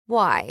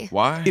Why?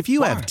 Why? If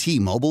you have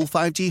T-Mobile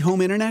 5G home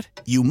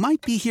internet, you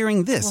might be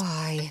hearing this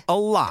Why? a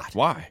lot.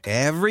 Why?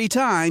 Every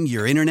time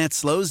your internet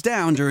slows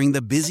down during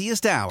the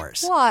busiest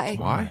hours. Why?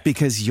 Why?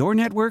 Because your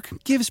network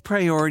gives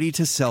priority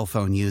to cell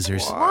phone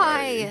users.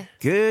 Why?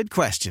 Good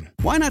question.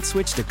 Why not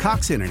switch to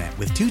Cox Internet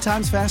with 2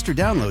 times faster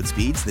download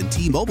speeds than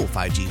T-Mobile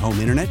 5G home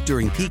internet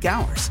during peak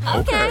hours?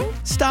 Okay.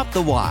 Stop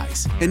the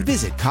whys and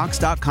visit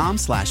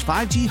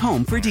cox.com/5G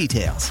home for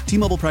details.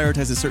 T-Mobile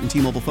prioritizes certain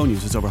T-Mobile phone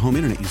users over home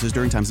internet users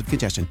during times of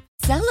congestion.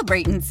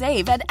 Celebrate and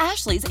save at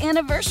Ashley's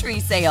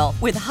Anniversary Sale.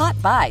 With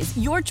Hot Buys,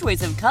 your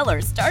choice of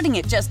colors starting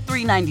at just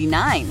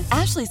 $3.99.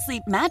 Ashley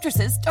Sleep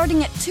mattresses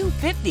starting at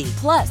 $2.50.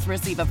 Plus,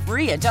 receive a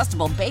free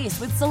adjustable base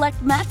with select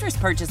mattress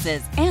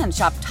purchases. And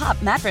shop top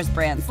mattress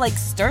brands like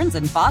Stearns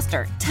 &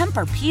 Foster,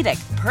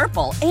 Tempur-Pedic,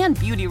 Purple, and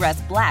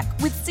Beautyrest Black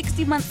with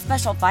 60-month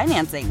special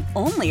financing.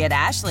 Only at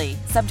Ashley.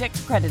 Subject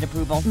to credit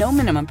approval. No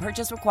minimum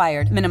purchase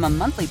required. Minimum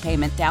monthly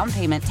payment, down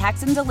payment,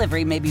 tax, and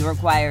delivery may be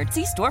required.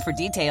 See store for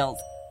details.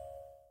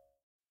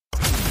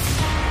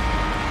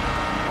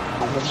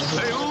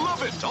 They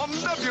love it on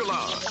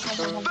Nebula.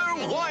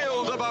 They're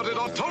wild about it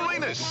on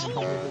Taurus.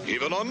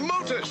 Even on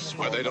Motus,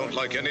 where they don't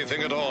like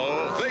anything at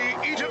all, they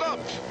eat it up.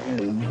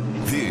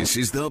 This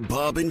is the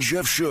Bob and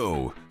Jeff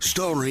Show,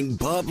 starring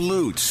Bob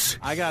Lutz.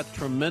 I got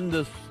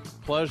tremendous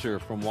pleasure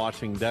from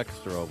watching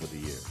Dexter over the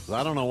years.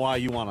 I don't know why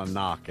you want to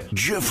knock it.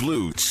 Jeff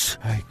Lutz.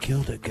 I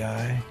killed a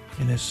guy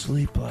in his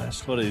sleep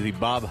last night. What is he,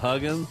 Bob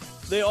Huggins?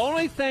 The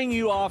only thing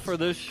you offer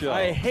this show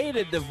I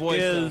hated the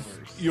voiceovers. is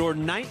your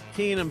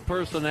 19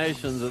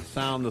 impersonations that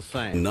sound the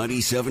same.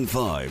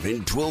 97.5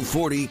 and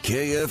 1240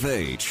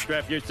 KFH.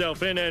 Strap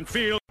yourself in and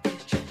feel.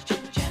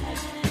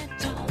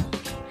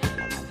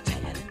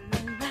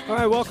 All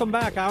right, welcome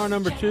back. Hour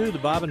number 2, the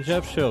Bob and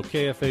Jeff Show,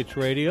 KFH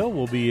Radio.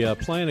 We'll be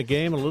playing a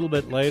game a little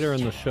bit later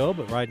in the show,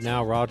 but right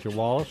now, Roger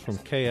Wallace from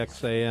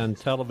KXAN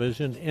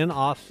Television in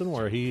Austin,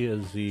 where he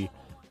is the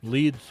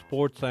lead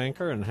sports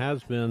anchor and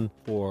has been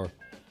for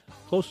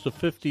close to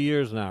 50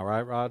 years now,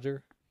 right,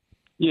 Roger?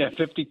 Yeah,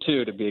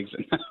 52 to be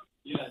exact.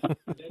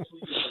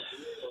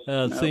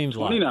 It seems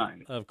 29.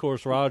 Like. Of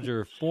course,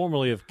 Roger,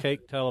 formerly of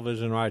Cake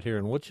Television right here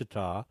in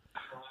Wichita,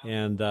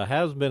 and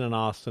has been in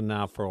Austin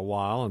now for a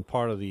while and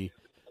part of the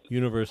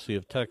University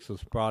of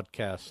Texas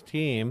broadcast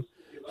team.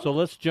 So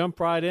let's jump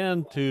right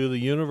into the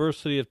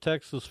University of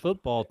Texas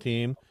football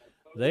team.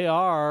 They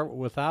are,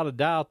 without a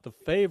doubt, the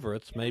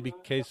favorites. Maybe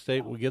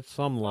K-State will get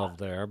some love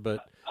there,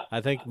 but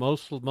I think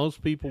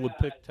most people would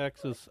pick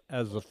Texas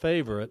as a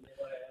favorite.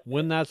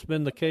 When that's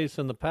been the case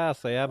in the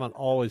past, they haven't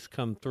always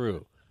come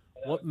through.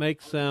 What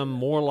makes them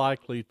more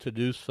likely to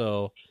do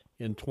so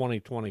in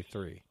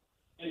 2023?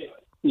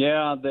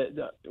 Yeah,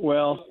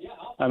 well,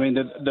 I mean,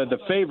 the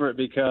favorite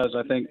because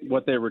I think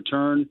what they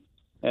return,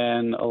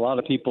 and a lot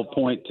of people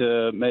point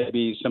to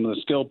maybe some of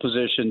the skill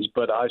positions,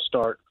 but I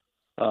start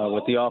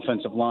with the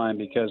offensive line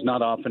because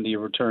not often do you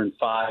return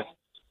 5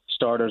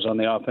 starters on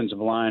the offensive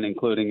line,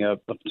 including a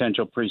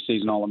potential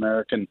preseason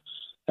All-American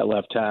at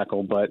left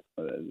tackle. But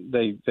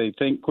they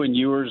think Quinn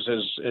Ewers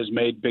has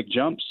made big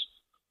jumps.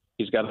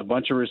 He's got a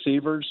bunch of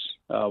receivers.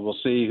 We'll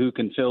see who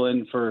can fill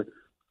in for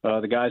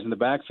the guys in the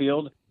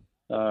backfield.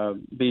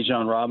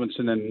 Bijan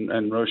Robinson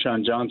and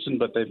Roshan Johnson,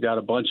 but they've got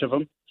a bunch of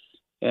them.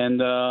 And,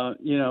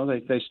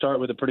 they start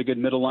with a pretty good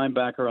middle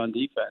linebacker on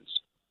defense.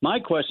 My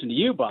question to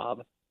you,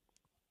 Bob,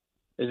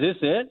 is this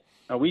it?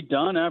 Are we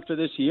done after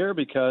this year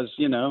because,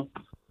 the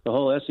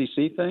whole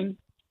SEC thing?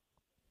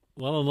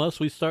 Well, unless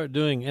we start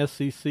doing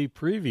SEC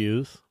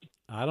previews,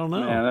 I don't know.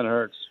 Man, that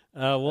hurts.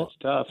 Well, that's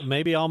tough.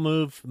 Maybe I'll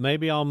move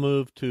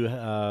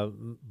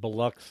to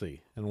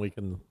Biloxi, and we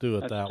can do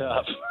it that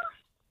tough. way.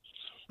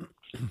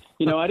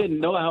 I didn't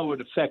know how it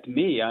would affect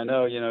me. I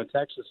know,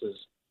 Texas is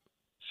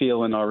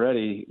feeling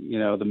already,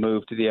 the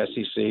move to the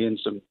SEC, and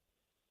some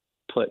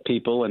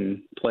people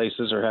and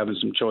places are having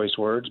some choice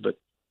words, but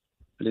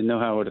I didn't know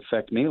how it would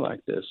affect me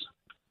like this.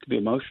 It could be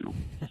emotional.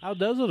 How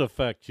does it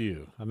affect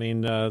you? I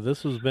mean,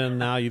 this has been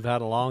now you've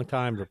had a long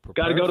time to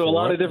prepare. Got to go to a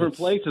lot of different It's,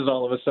 places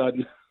all of a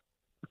sudden.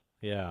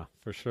 Yeah,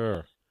 for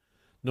sure.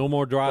 No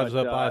more drives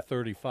up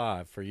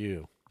I-35 for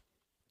you.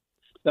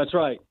 That's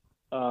right.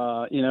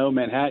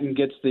 Manhattan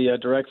gets the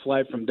direct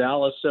flight from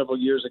Dallas several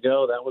years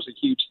ago. That was a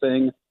huge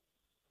thing.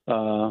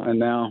 And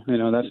now,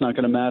 that's not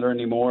going to matter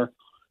anymore.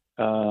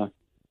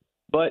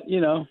 But,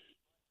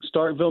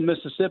 Starkville,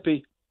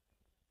 Mississippi,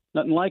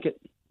 nothing like it.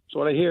 That's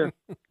what I hear.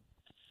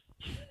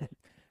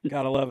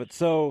 Gotta love it.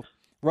 So,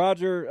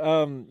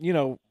 Roger,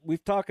 we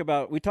talk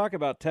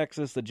about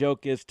Texas. The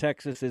joke is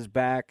Texas is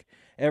back.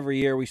 Every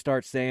year we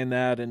start saying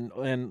that,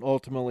 and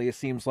ultimately it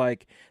seems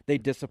like they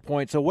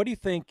disappoint. So what do you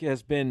think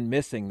has been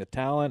missing? The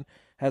talent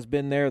has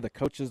been there. The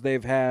coaches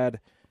they've had,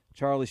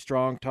 Charlie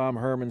Strong, Tom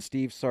Herman,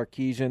 Steve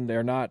Sarkisian,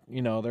 they're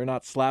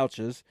not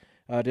slouches.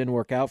 Didn't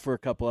work out for a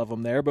couple of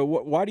them there. But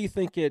why do you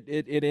think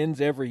it ends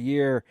every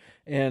year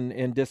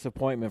in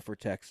disappointment for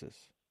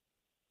Texas?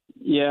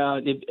 Yeah,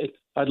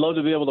 I'd love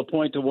to be able to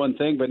point to one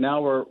thing, but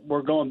now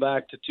we're going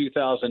back to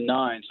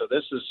 2009. So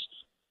this is,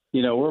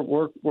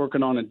 we're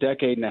working on a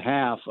decade and a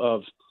half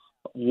of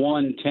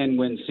one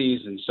 10-win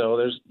season. So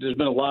there's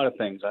been a lot of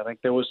things. I think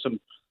there was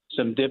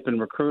some dip in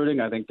recruiting.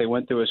 I think they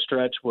went through a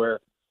stretch where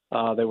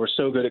they were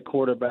so good at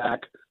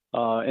quarterback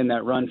in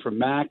that run from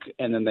Mac,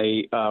 and then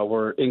they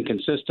were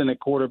inconsistent at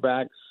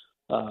quarterback.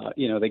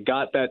 They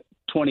got that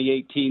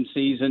 2018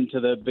 season to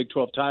the Big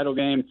 12 title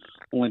game,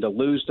 only to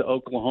lose to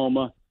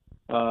Oklahoma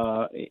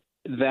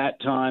that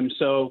time.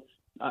 So,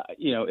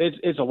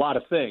 it's a lot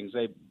of things.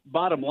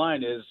 Bottom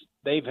line is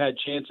they've had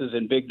chances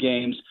in big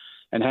games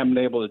and haven't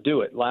been able to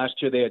do it. Last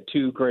year they had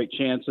two great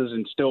chances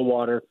in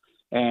Stillwater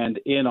and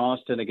in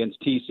Austin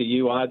against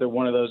TCU. Either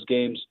one of those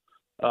games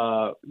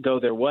go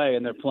their way,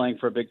 and they're playing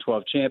for a Big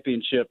 12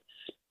 championship.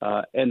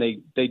 And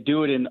they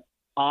do it in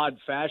odd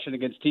fashion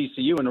against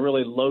TCU in a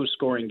really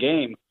low-scoring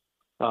game.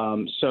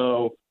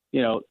 2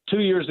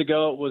 years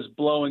ago it was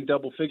blowing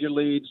double-figure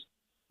leads.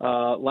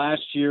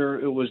 Last year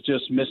it was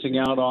just missing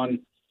out on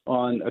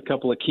a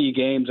couple of key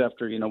games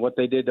after, what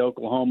they did to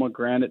Oklahoma.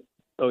 Granted,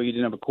 you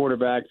didn't have a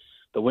quarterback.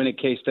 The win at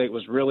K-State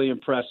was really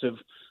impressive.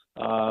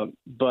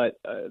 But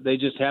they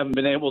just haven't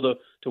been able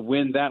to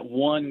win that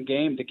one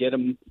game to get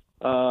them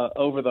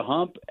over the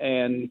hump.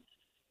 And,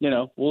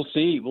 we'll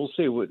see.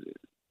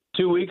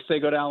 2 weeks they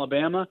go to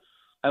Alabama.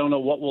 I don't know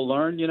what we'll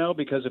learn,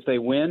 because if they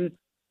win, it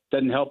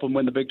doesn't help them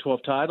win the Big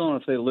 12 title.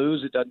 And if they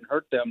lose, it doesn't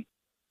hurt them.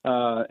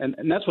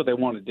 And that's what they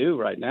want to do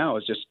right now,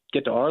 is just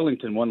get to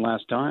Arlington one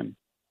last time.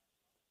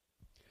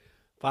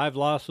 5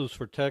 losses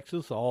for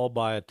Texas, all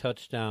by a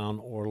touchdown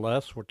or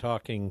less. We're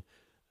talking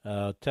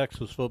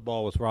Texas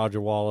football with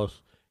Roger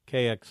Wallace,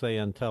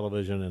 KXAN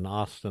television in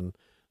Austin.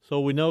 So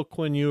we know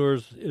Quinn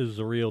Ewers is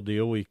the real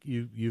deal.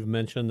 You've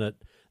mentioned that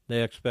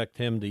they expect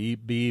him to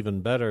be even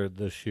better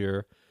this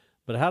year.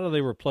 But how do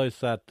they replace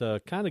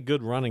that kind of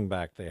good running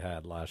back they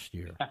had last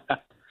year?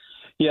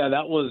 Yeah,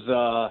 that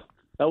was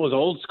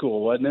old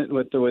school, wasn't it?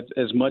 With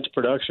as much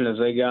production as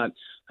they got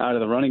out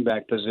of the running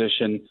back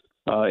position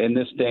in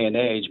this day and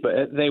age.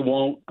 But they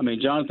won't. I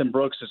mean, Jonathan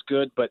Brooks is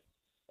good, but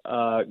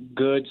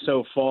good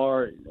so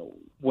far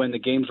when the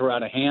games were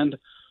out of hand.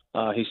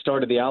 He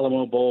started the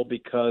Alamo Bowl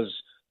because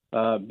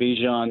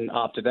Bijan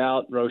opted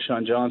out,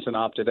 Roschon Johnson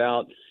opted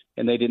out,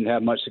 and they didn't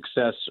have much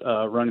success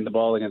running the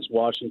ball against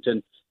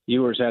Washington.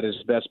 Ewers had his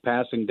best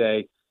passing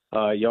day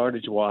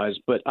yardage-wise.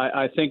 But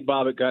I think,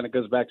 Bob, it kind of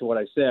goes back to what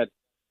I said.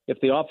 If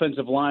the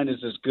offensive line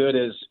is as good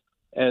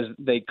as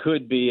they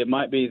could be, it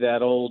might be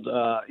that old,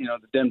 the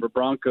Denver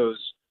Broncos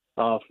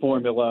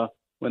formula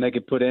when they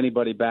could put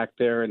anybody back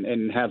there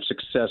and have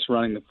success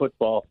running the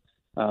football.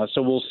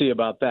 So we'll see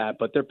about that.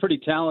 But they're pretty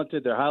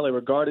talented. They're highly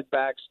regarded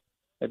backs.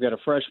 They've got a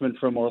freshman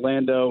from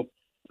Orlando,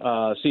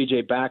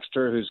 C.J.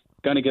 Baxter, who's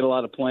going to get a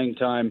lot of playing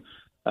time.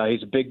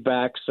 He's a big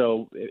back.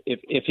 So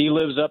if he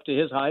lives up to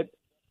his hype,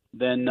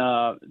 then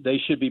they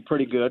should be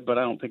pretty good. But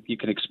I don't think you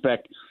can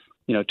expect,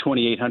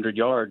 2,800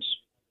 yards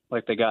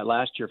like they got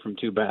last year from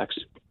two backs.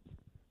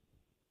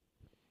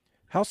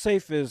 How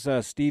safe is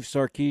Steve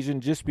Sarkisian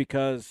just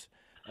because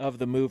of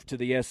the move to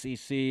the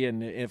SEC?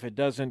 And if it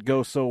doesn't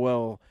go so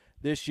well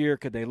this year,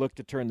 could they look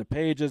to turn the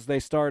page as they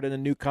start in a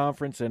new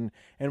conference? And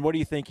what do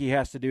you think he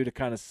has to do to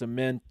kind of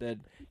cement that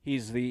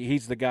he's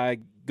the guy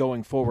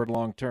going forward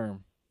long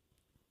term?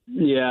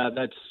 Yeah,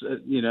 that's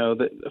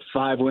the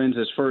 5 wins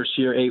his first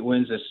year, 8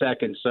 wins his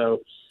second. So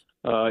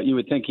you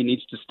would think he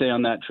needs to stay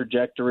on that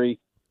trajectory.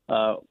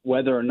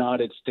 Whether or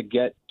not it's to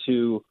get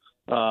to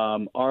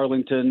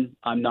Arlington,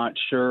 I'm not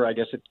sure. I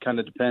guess it kind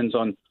of depends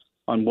on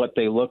what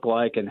they look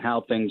like and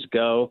how things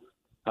go.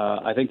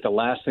 I think the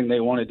last thing they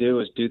want to do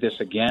is do this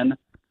again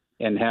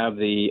and have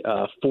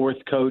the fourth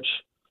coach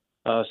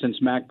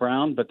since Mac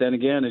Brown. But then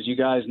again, as you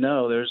guys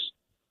know, there's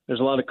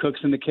a lot of cooks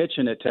in the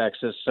kitchen at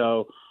Texas.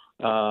 So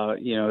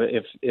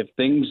if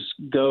things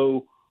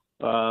go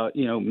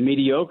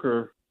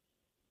mediocre,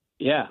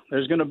 yeah,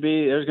 there's going to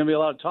be a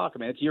lot of talk. I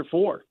mean, it's year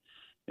 4.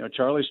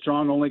 Charlie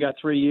Strong only got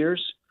 3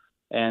 years,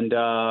 and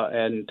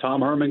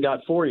Tom Herman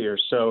got 4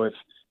 years. So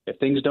if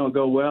things don't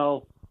go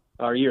well,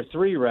 or year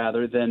 3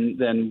 rather,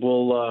 then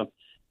we'll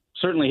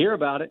certainly hear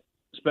about it.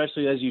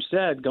 Especially as you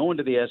said, going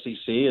to the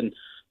SEC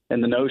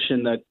and the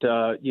notion that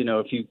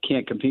if you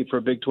can't compete for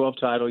a Big 12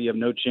 title, you have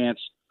no chance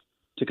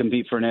to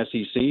compete for an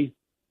SEC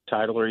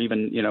title or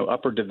even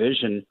upper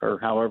division or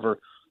however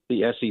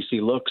the SEC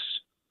looks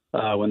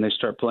when they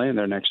start playing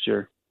there next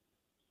year.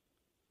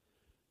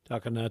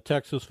 Talking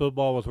Texas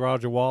football with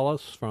Roger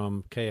Wallace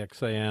from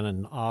KXAN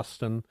in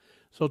Austin.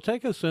 So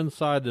take us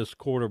inside this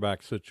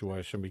quarterback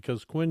situation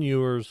because Quinn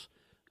Ewers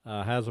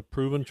has a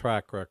proven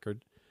track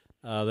record.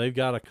 They've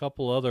got a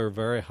couple other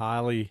very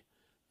highly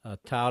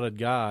touted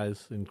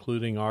guys,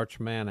 including Arch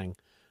Manning.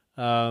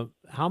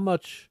 How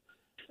much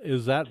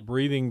is that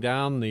breathing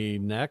down the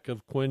neck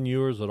of Quinn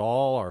Ewers at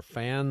all? Are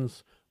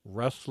fans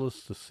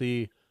restless to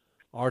see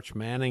Arch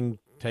Manning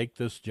take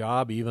this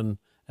job, even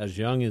as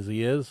young as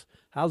he is?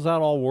 How's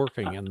that all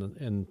working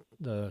in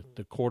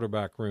the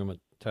quarterback room at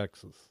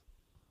Texas?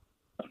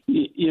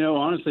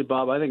 Honestly,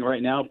 Bob, I think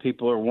right now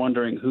people are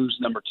wondering who's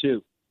number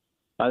 2.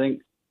 I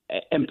think,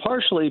 and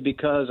partially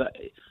because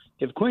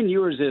if Quinn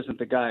Ewers isn't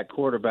the guy at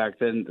quarterback,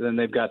 then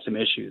they've got some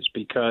issues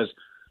because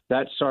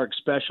That's Sark's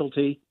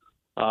specialty.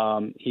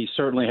 He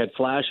certainly had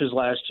flashes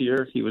last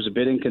year. He was a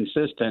bit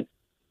inconsistent.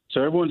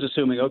 So everyone's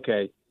assuming,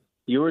 okay,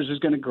 Ewers is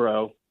going to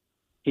grow.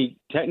 He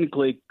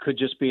technically could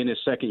just be in his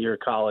second year of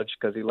college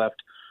because he left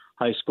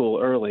high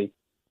school early.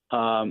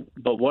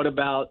 But what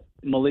about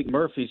Malik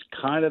Murphy's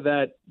kind of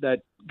that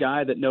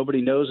guy that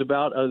nobody knows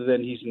about, other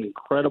than he's an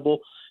incredible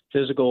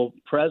physical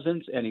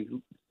presence, and he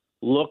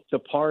looked the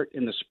part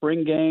in the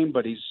spring game,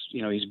 but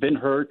he's been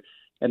hurt.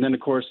 And then, of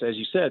course, as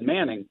you said,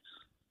 Manning.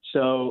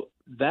 So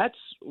that's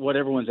what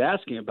everyone's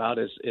asking about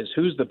is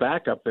who's the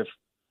backup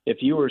if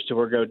Ewers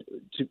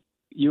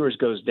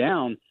goes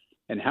down,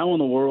 and how in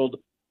the world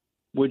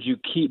would you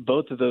keep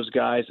both of those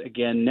guys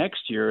again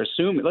next year?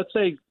 Assuming, let's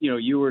say,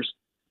 Ewers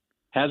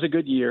has a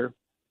good year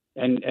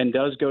and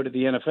does go to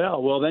the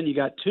NFL. Well, then you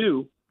got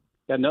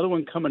another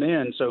one coming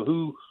in. So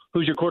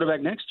who's your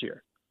quarterback next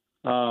year?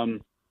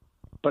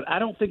 But I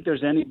don't think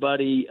there's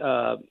anybody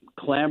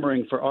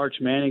clamoring for Arch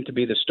Manning to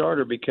be the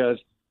starter, because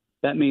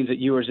that means that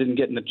Ewers isn't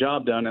getting the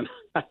job done, and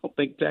I don't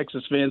think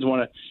Texas fans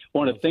want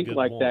to think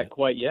like that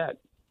quite yet.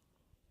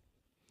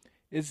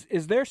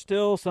 Is there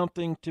still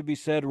something to be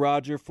said,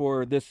 Roger,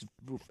 for this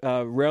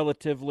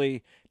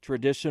relatively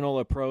traditional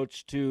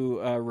approach to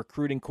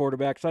recruiting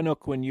quarterbacks? I know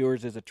Quinn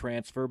Ewers is a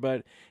transfer,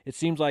 but it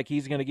seems like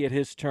he's going to get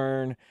his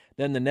turn,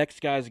 then the next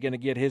guy's going to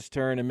get his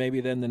turn, and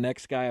maybe then the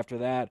next guy after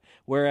that.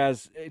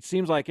 Whereas it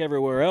seems like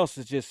everywhere else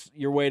is just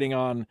you're waiting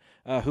on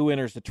who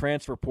enters the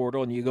transfer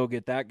portal, and you go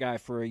get that guy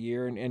for a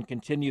year and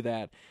continue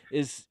that.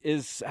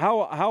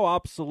 How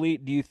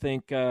obsolete do you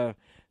think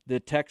the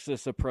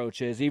Texas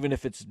approach is, even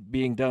if it's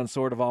being done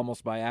sort of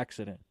almost by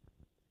accident?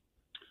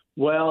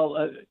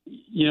 Well,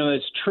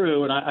 it's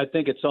true, and I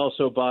think it's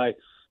also by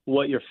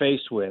what you're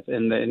faced with.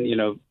 And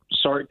then,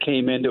 Sark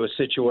came into a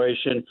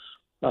situation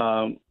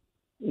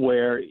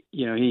where,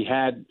 he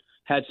had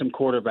some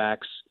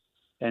quarterbacks,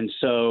 and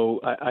so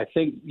I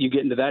think you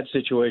get into that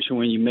situation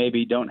when you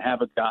maybe don't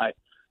have a guy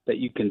that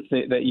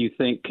you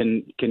think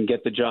can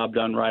get the job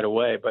done right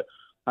away. But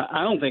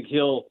I don't think he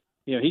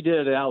did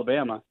it at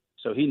Alabama.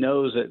 So he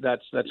knows that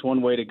that's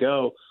one way to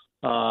go.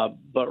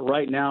 But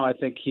right now, I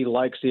think he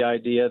likes the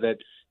idea that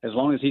as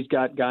long as he's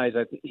got guys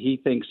that he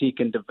thinks he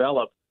can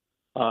develop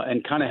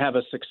and kind of have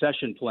a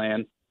succession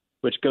plan,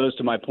 which goes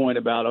to my point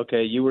about,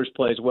 okay, Ewers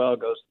plays well,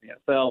 goes to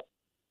the NFL,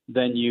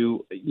 then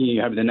you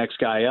have the next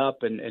guy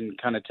up and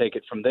kind of take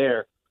it from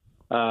there.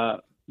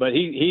 But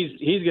he's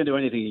going to do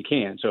anything he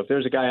can. So if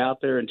there's a guy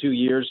out there in 2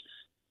 years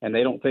and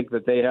they don't think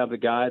that they have the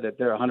guy that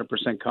they're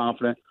 100%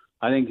 confident,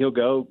 I think he'll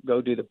go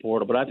do the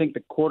portal. But I think the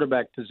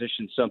quarterback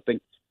position is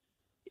something,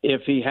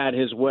 if he had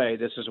his way,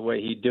 this is the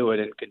way he'd do it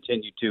and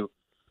continue to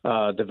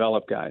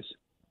develop guys.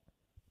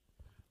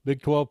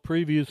 Big 12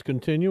 previews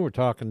continue. We're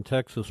talking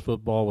Texas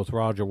football with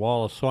Roger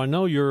Wallace. So I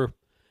know you're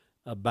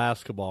a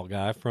basketball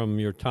guy from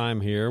your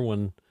time here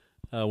when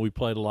we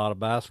played a lot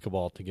of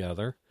basketball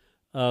together.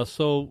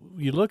 So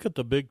you look at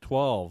the Big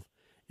 12,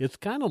 it's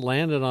kind of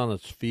landed on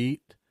its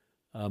feet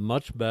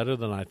much better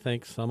than I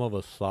think some of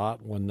us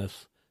thought when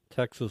this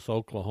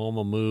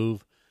Texas-Oklahoma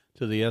move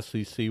to the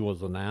SEC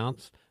was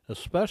announced,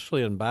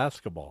 especially in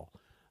basketball.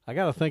 I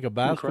got to think a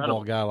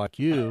basketball guy like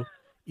you,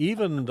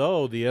 even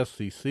though the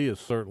SEC is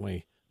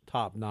certainly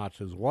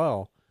top-notch as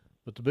well,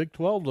 but the Big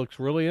 12 looks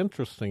really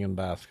interesting in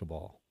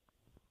basketball.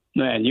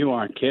 Man, you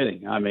aren't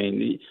kidding. I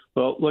mean,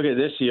 well, look at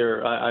this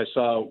year. I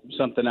saw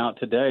something out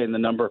today, and the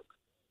number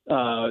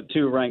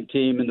 2 ranked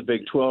team in the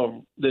Big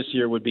 12 this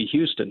year would be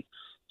Houston.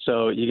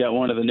 So you got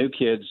one of the new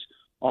kids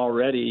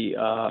already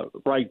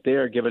right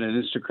there, giving it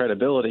instant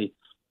credibility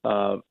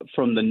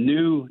from the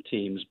new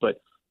teams. But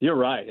you're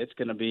right; it's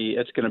going to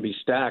be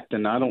stacked.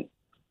 And I don't,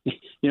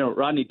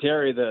 Rodney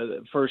Terry,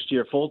 the first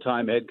year full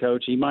time head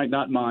coach, he might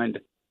not mind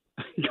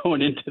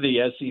going into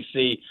the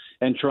SEC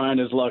and trying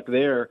his luck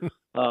there,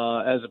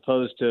 as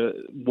opposed to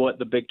what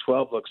the Big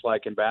 12 looks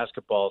like in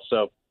basketball.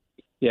 So,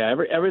 yeah,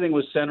 everything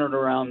was centered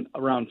around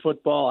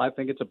football. I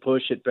think it's a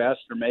push at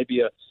best, or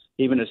maybe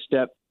even a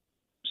step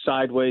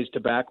sideways to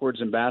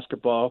backwards in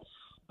basketball.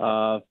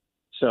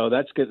 So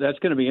that's good. That's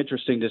going to be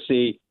interesting to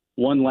see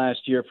one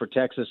last year for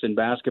Texas in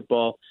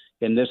basketball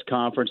in this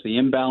conference. The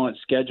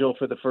imbalanced schedule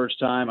for the first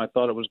time. I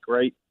thought it was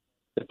great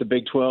that the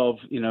Big 12,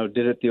 did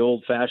it the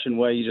old-fashioned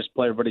way. You just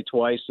play everybody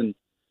twice, and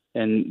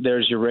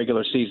there's your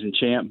regular season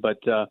champ. But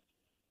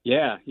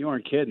yeah, you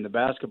aren't kidding. The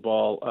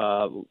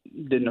basketball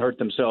didn't hurt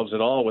themselves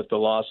at all with the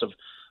loss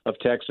of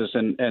Texas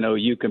and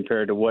OU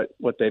compared to what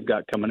they've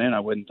got coming in, I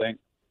wouldn't think.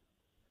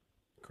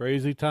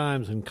 Crazy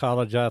times in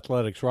college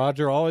athletics.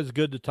 Roger, always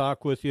good to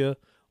talk with you.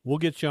 We'll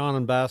get you on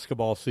in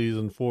basketball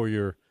season for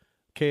your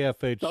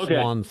KFH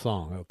Swan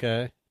song,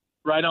 okay?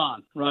 Right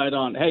on.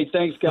 Hey,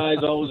 thanks, guys.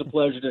 Always a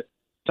pleasure to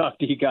talk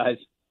to you guys.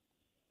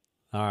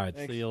 All right,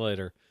 thanks. See you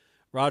later.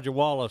 Roger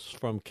Wallace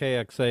from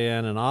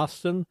KXAN in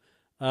Austin.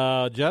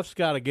 Jeff's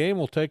got a game.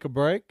 We'll take a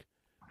break.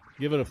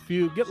 Give it a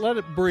few. Let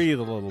it breathe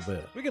a little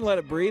bit. We can let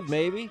it breathe,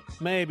 maybe.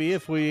 Maybe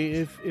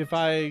if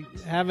I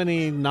have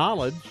any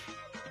knowledge.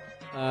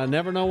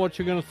 Never know what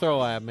you're going to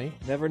throw at me.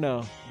 Never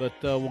know. But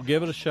we'll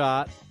give it a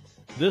shot.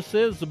 This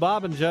is the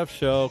Bob and Jeff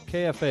Show,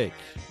 KFH.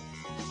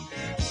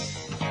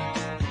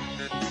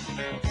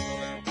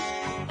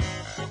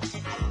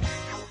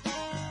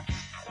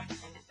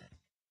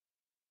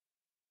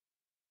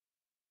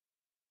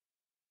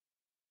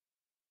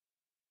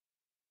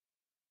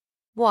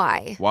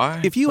 Why?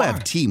 Why? If you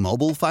have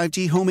T-Mobile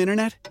 5G home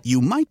internet, you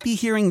might be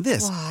hearing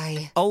this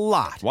Why? a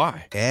lot.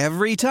 Why?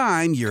 Every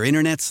time your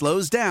internet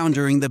slows down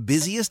during the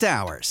busiest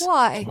hours.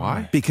 Why?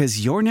 Why?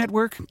 Because your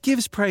network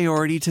gives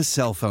priority to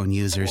cell phone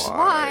users.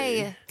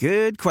 Why?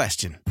 Good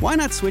question. Why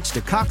not switch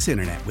to Cox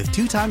Internet with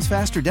 2 times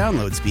faster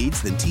download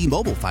speeds than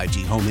T-Mobile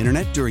 5G home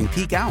internet during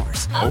peak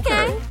hours?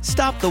 Okay.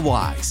 Stop the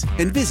whys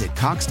and visit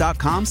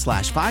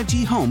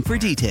cox.com/5G home for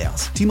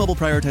details. T-Mobile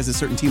prioritizes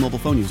certain T-Mobile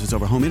phone users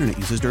over home internet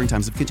users during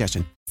times of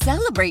congestion.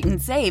 Celebrate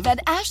and save at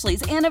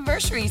Ashley's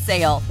Anniversary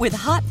Sale. With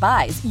Hot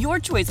Buys, your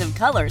choice of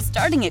colors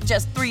starting at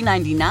just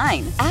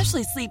 $3.99.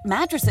 Ashley Sleep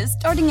mattresses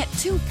starting at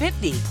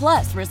 $2.50.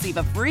 Plus, receive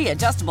a free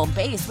adjustable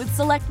base with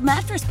select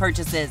mattress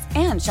purchases.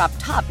 And shop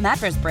top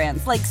mattress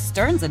brands like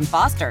Stearns &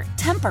 Foster,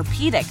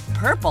 Tempur-Pedic,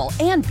 Purple,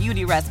 and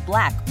Beautyrest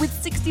Black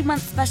with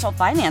 60-month special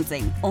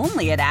financing.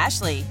 Only at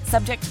Ashley.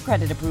 Subject to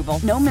credit approval.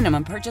 No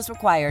minimum purchase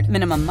required.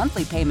 Minimum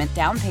monthly payment,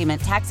 down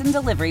payment, tax, and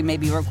delivery may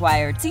be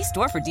required. See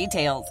store for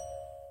details.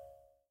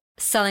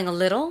 Selling a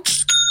little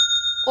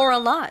or a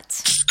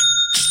lot?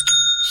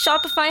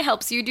 Shopify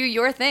helps you do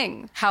your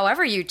thing,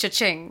 however you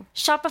cha-ching.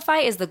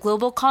 Shopify is the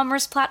global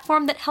commerce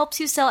platform that helps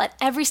you sell at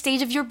every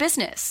stage of your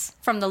business.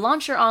 From the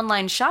launch your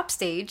online shop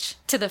stage,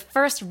 to the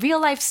first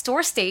real-life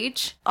store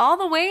stage, all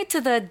the way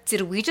to the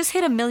did we just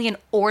hit 1 million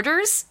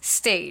orders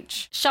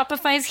stage.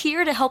 Shopify's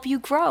here to help you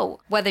grow.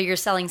 Whether you're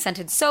selling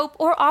scented soap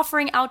or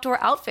offering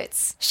outdoor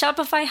outfits,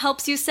 Shopify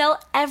helps you sell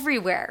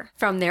everywhere.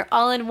 From their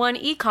all-in-one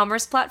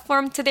e-commerce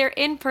platform to their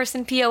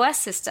in-person POS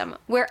system.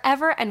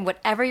 Wherever and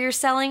whatever you're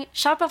selling,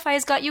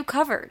 Shopify's got you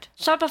covered.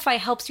 Shopify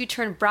helps you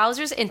turn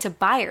browsers into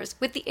buyers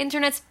with the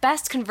internet's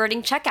best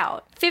converting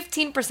checkout.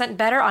 15%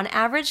 better on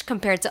average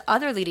compared to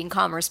other leading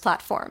commerce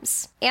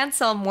platforms. And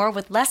sell more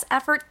with less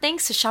effort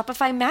thanks to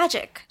Shopify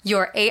Magic,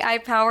 your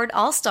AI-powered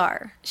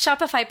all-star.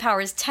 Shopify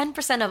powers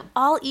 10% of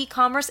all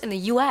e-commerce in the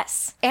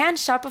U.S. And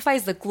Shopify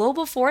is the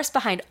global force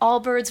behind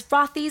Allbirds,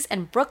 Rothy's,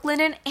 and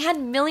Brooklinen,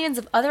 and millions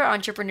of other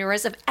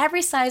entrepreneurs of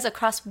every size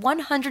across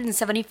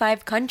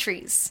 175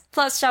 countries.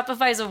 Plus,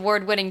 Shopify's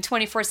award-winning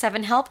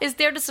 24/7 help is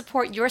there to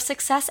support your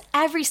success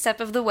every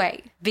step of the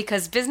way.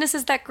 Because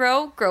businesses that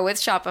grow, grow with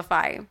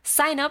Shopify.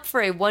 Sign up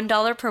for a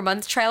 $1 per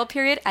month trial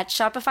period at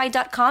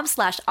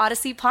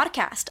shopify.com/Odyssey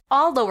Podcast,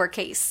 all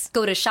lowercase.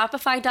 Go to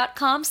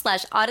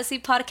shopify.com/Odyssey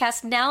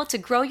Podcast now to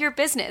grow your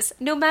business,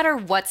 no matter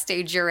what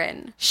stage you're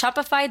in.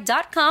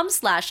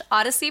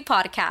 Shopify.com/Odyssey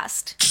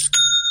Podcast.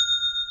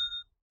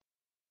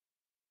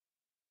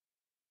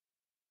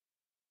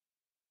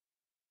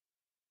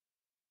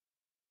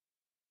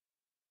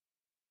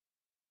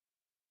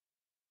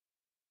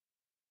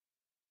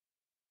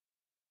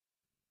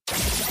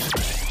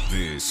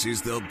 This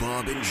is the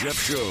Bob and Jeff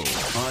Show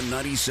on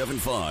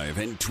 97.5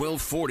 and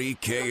 1240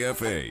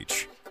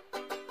 KFH.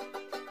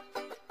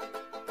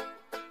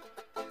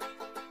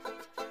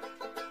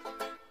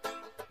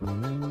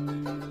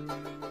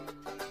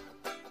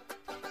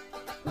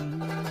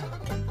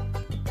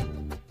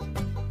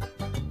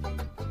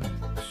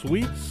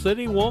 Sweet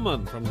City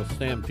Woman from the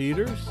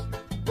Stampeders.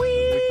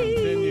 We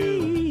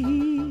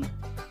continue.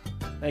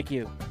 Thank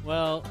you.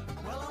 Well,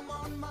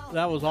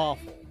 that was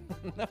awful.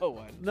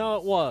 No,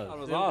 it was. That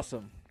was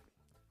awesome.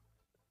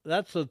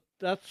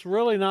 That's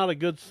really not a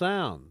good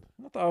sound.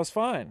 I thought it was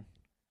fine.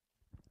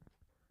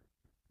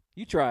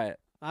 You try it.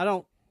 I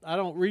don't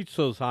reach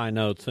those high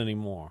notes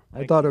anymore.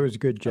 I thought it was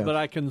good, Jeff. But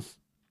I can.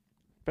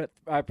 But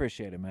I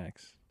appreciate it,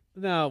 Max.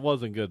 No, it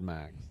wasn't good,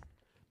 Max.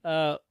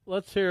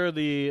 Let's hear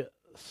the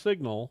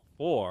signal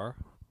for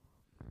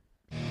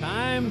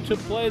time to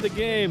play the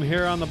game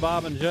here on the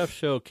Bob and Jeff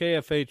Show,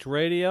 KFH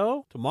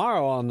Radio.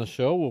 Tomorrow on the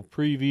show, we'll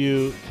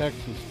preview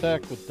Texas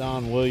Tech with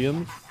Don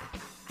Williams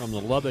from the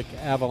Lubbock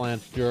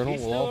Avalanche Journal.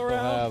 We'll also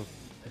have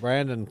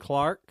Brandon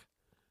Clark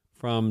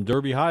from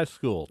Derby High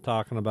School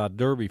talking about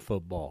Derby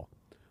football.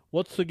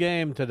 What's the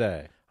game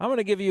today? I'm going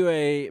to give you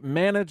a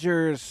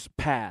manager's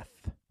path.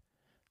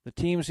 The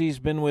teams he's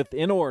been with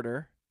in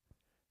order,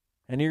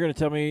 and you're going to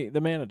tell me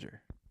the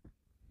manager.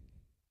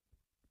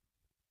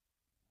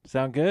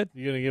 Sound good?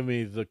 You're going to give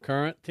me the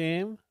current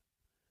team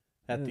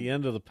at the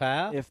end of the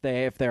path? If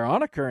they're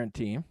on a current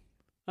team.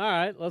 All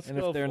right, let's go.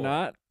 And if they're for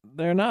not,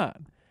 they're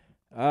not.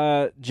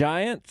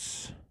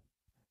 Giants,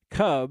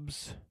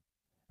 Cubs,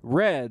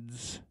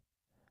 Reds,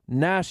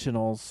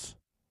 Nationals,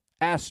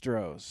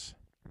 Astros.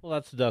 Well,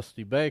 that's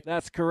Dusty Baker.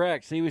 That's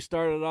correct. See, we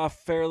started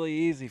off fairly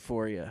easy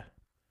for you.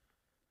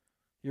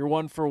 You're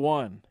 1 for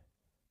 1.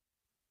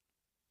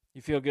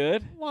 You feel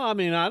good? Well, I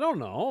mean, I don't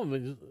know. I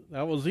mean,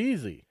 that was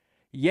easy.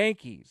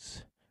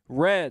 Yankees,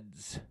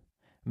 Reds,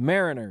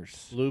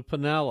 Mariners. Lou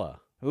Piniella.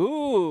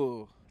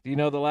 Ooh. Do you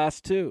know the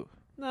last two?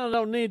 No,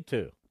 don't need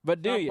to.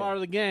 But do you? you? Part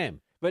of the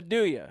game. But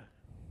do you?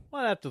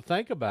 Well, I have to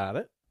think about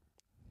it.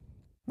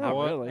 Not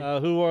really.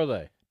 Who are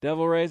they?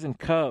 Devil Rays and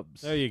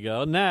Cubs. There you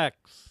go.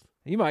 Next.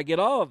 You might get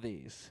all of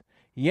these.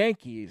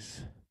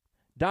 Yankees,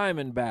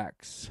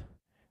 Diamondbacks,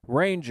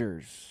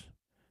 Rangers,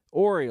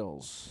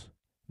 Orioles,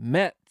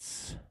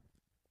 Mets.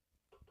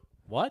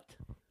 What?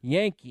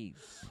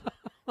 Yankees,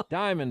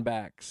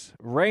 Diamondbacks,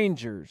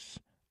 Rangers,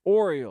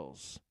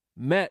 Orioles,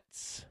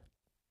 Mets.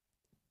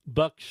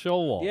 Buck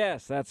Showalter.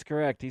 Yes, that's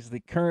correct. He's the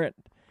current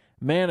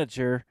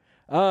manager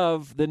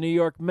of the New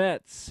York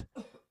Mets.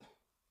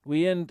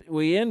 We end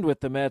with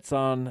the Mets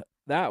on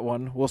that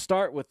one. We'll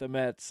start with the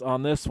Mets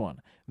on this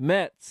one.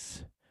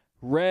 Mets,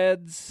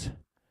 Reds,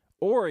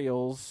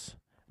 Orioles,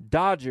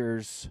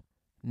 Dodgers,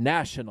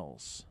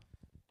 Nationals.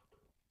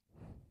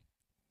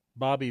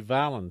 Bobby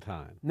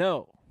Valentine.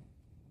 No.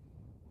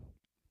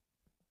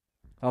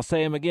 I'll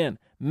say him again.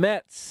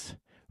 Mets,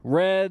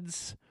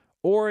 Reds,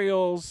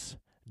 Orioles,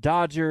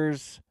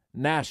 Dodgers,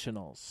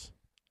 Nationals.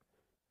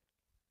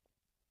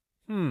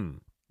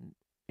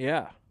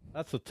 Yeah.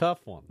 That's a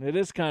tough one. It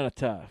is kind of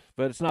tough,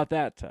 but it's not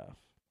that tough.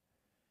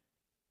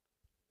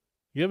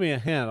 Give me a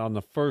hint on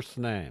the first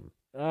name.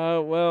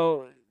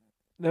 Well,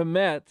 the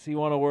Mets, he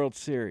won a World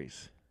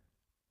Series.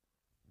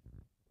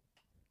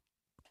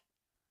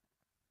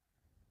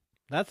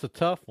 That's a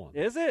tough one.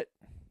 Is it?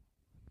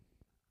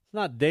 It's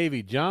not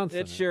Davy Johnson.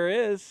 It sure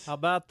is. How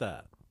about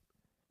that?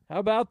 How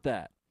about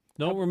that?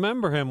 Don't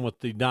remember him with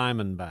the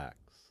Diamondbacks.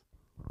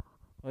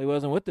 Well, he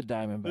wasn't with the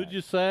Diamondbacks. Who'd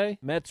you say?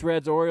 Mets,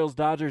 Reds, Orioles,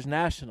 Dodgers,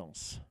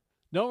 Nationals.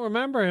 Don't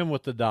remember him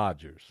with the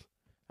Dodgers.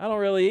 I don't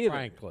really either.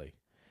 Frankly.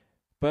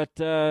 But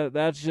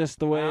that's just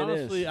the way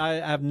Honestly, it is. I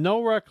have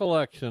no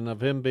recollection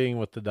of him being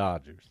with the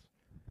Dodgers.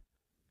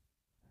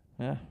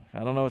 Yeah,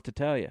 I don't know what to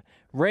tell you.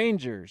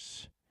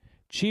 Rangers,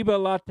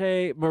 Chiba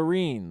Latte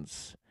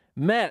Marines.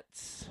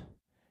 Mets,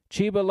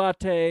 Chiba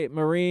Latte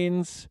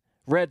Marines,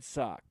 Red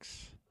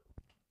Sox.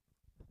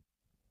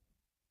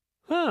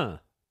 Huh.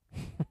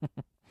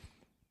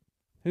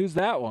 Who's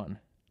that one?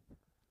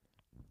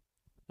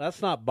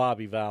 That's not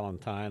Bobby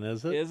Valentine,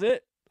 is it? Is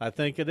it? I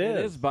think it is.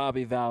 It is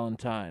Bobby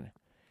Valentine.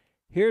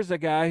 Here's a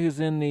guy who's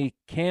in the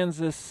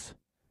Kansas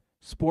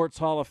Sports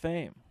Hall of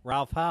Fame.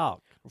 Ralph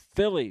Houck.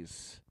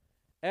 Phillies,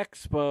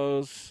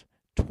 Expos,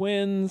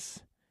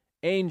 Twins,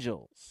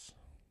 Angels.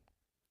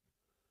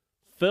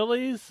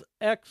 Phillies,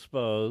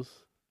 Expos.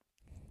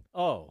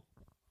 Oh,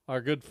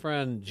 our good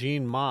friend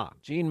Gene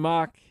Mock. Gene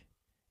Mock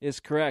is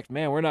correct.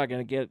 Man, we're not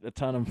going to get a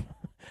ton of...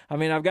 I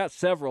mean, I've got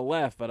several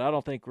left, but I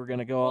don't think we're going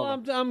to go all...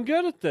 Well, I'm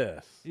good at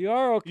this. You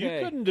are okay.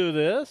 You couldn't do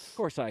this. Of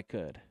course I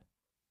could.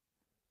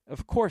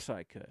 Of course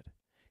I could.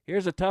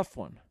 Here's a tough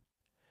one.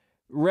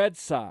 Red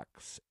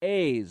Sox,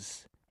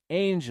 A's,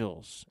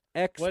 Angels,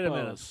 Expos. Wait a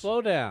minute.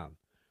 Slow down.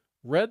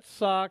 Red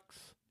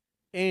Sox,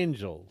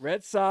 Angels.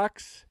 Red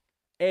Sox,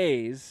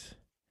 A's,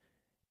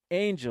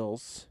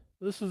 Angels.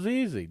 This is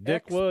easy.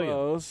 Dick Expos,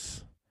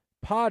 Williams.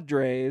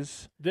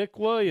 Padres. Dick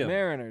Williams.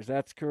 Mariners.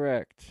 That's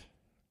correct.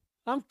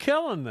 I'm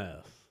killing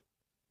this.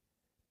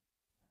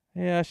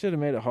 Yeah, I should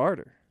have made it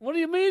harder. What do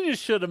you mean you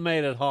should have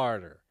made it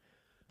harder?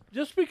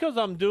 Just because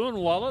I'm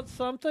doing well at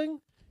something,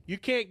 you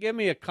can't give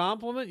me a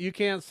compliment. You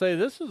can't say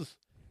this is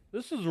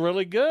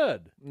really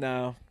good.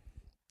 No.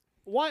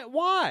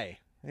 Why?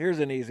 Here's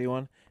an easy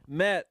one.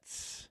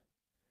 Mets,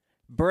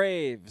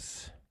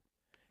 Braves,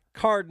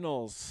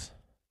 Cardinals,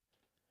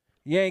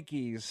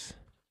 Yankees,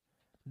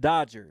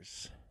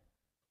 Dodgers.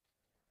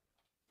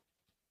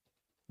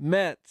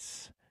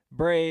 Mets,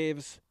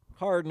 Braves,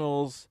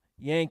 Cardinals,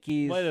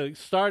 Yankees. Wait,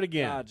 start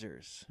again.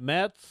 Dodgers.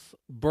 Mets,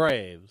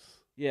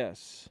 Braves.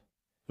 Yes.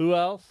 Who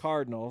else?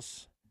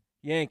 Cardinals,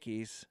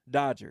 Yankees,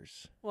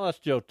 Dodgers. Well, that's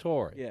Joe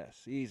Torre.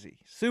 Yes, easy.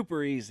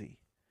 Super easy.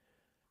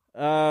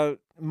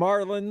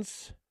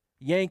 Marlins,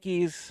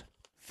 Yankees,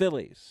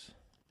 Phillies.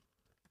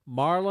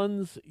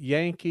 Marlins,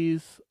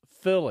 Yankees,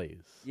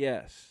 Phillies.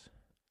 Yes.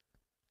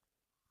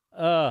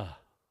 That's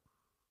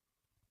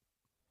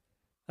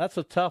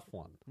a tough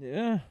one.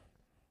 Yeah.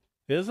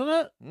 Isn't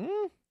it?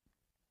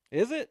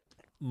 Is it?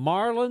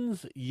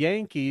 Marlins,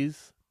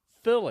 Yankees,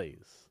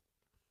 Phillies.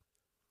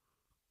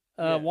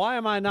 Yes. Why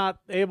am I not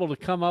able to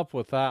come up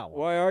with that one?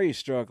 Why are you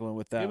struggling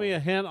with that? Give me a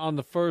hint on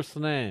the first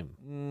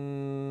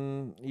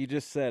name. You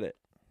just said it.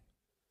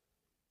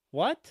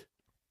 What?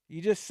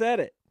 You just said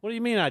it. What do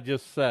you mean I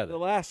just said The it?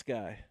 last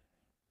guy.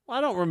 Well,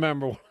 I don't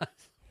remember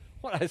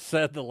what I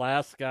said the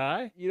last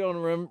guy. You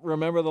don't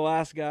remember the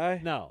last guy?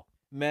 No.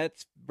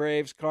 Mets,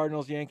 Braves,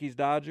 Cardinals, Yankees,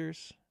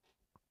 Dodgers.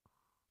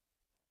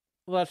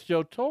 Well, that's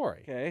Joe Torre.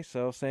 Okay,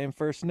 so same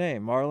first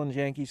name. Marlins,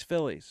 Yankees,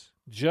 Phillies.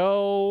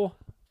 Joe.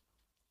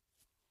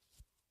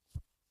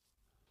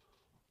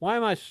 Why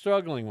am I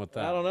struggling with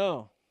that? I don't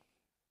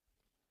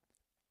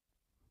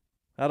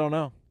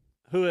know.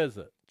 Who is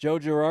it? Joe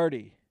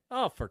Girardi.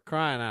 Oh, for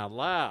crying out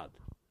loud.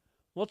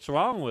 What's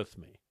wrong with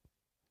me?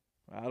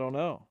 I don't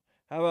know.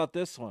 How about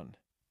this one?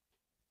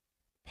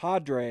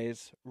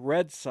 Padres,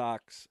 Red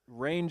Sox,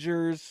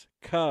 Rangers,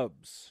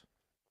 Cubs.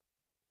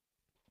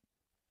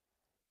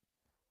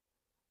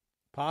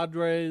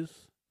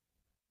 Padres.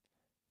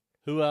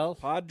 Who else?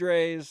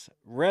 Padres,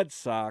 Red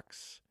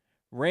Sox,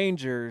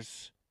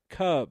 Rangers,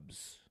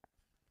 Cubs.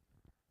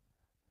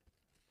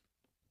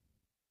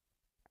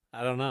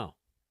 I don't know.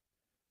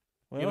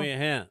 Well, Give me a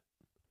hint.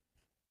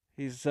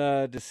 he's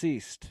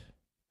deceased.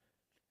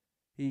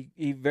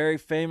 He very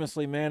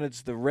famously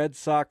managed the Red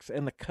Sox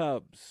and the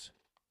Cubs.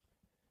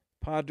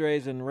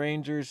 Padres and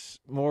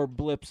Rangers, more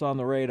blips on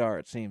the radar,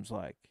 it seems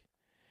like.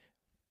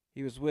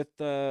 He was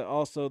with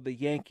also the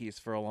Yankees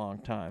for a long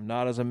time,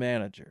 not as a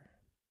manager.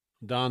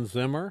 Don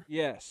Zimmer?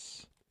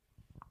 Yes.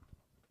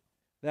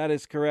 That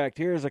is correct.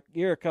 Here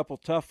are a couple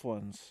tough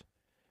ones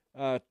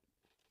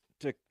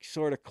to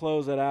sort of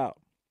close it out.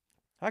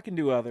 I can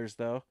do others,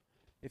 though,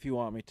 if you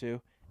want me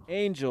to.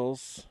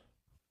 Angels,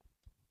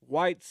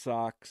 White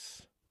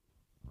Sox,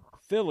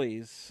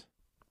 Phillies,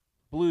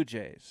 Blue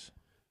Jays.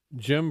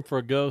 Jim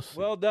Fregosi.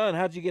 Well done.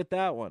 How'd you get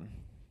that one?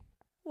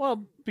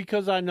 Well,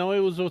 because I know he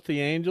was with the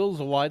Angels,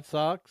 the White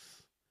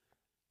Sox.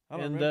 I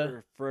don't And,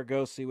 remember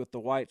Fregosi with the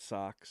White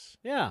Sox.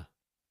 Yeah.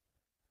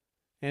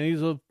 And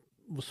he's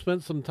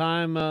spent some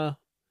time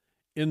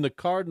in the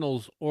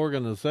Cardinals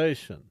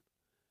organization.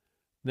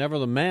 Never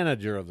the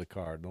manager of the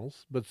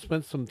Cardinals, but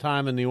spent some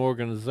time in the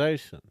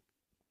organization.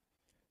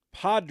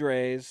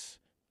 Padres,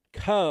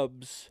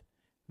 Cubs,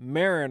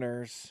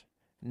 Mariners,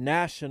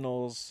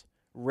 Nationals,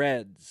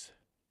 Reds.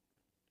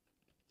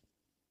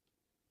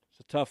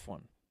 It's a tough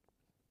one.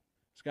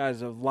 This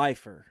guy's a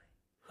lifer.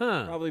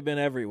 Huh. Probably been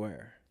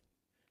everywhere.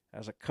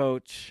 As a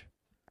coach,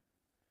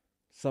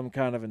 some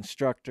kind of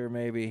instructor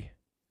maybe.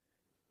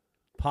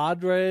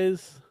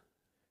 Padres.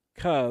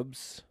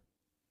 Cubs.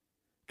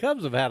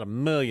 Cubs have had a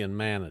million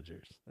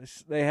managers.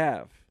 They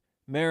have.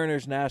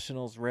 Mariners,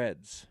 Nationals,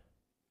 Reds.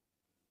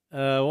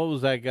 What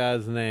was that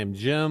guy's name?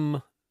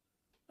 Jim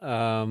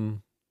Fry.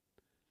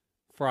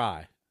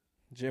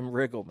 Jim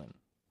Riggleman.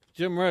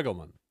 Jim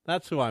Riggleman.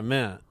 That's who I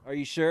meant. Are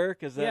you sure?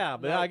 Yeah,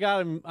 but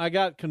I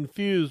got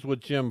confused with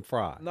Jim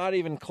Fry. Not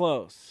even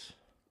close.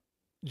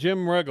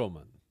 Jim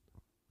Riggleman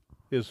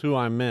is who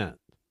I meant.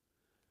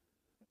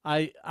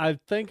 I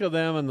think of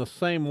them in the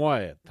same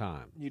way at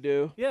times. You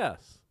do?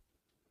 Yes.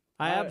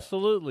 I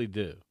absolutely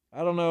do.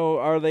 I don't know.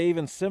 Are they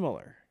even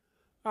similar?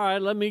 All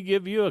right, let me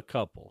give you a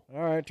couple.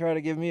 All right, try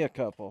to give me a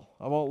couple.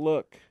 I won't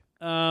look.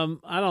 I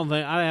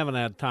haven't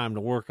had time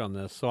to work on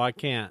this, so I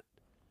can't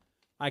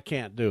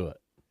do it.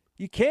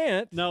 You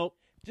can't? Nope.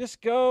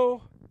 Just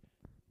go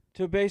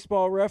to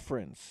Baseball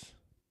Reference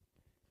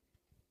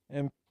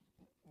and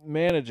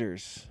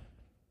managers.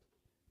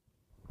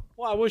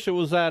 Well, I wish it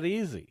was that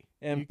easy.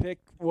 And pick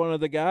one of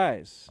the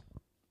guys.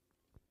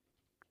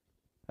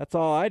 That's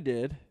all I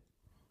did.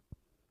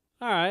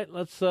 All right,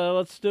 let's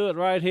do it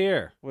right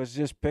here. Was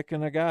just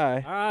picking a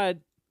guy. All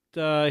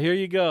right, here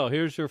you go.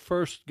 Here's your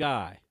first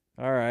guy.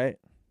 All right.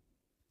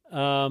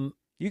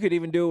 You could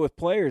even do it with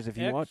players if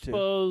you want to.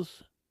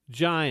 Expos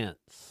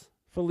Giants.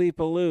 Felipe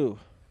Alou.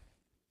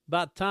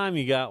 About time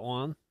you got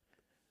one.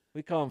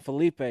 We call him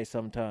Felipe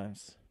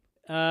sometimes.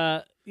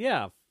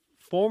 Yeah.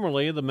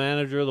 Formerly the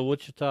manager of the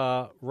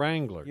Wichita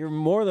Wranglers. You're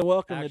more than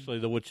welcome. Actually,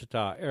 the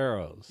Wichita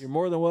Arrows. You're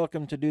more than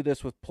welcome to do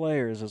this with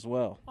players as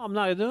well. I'm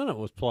not doing it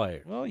with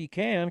players. Well, you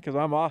can because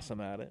I'm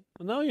awesome at it.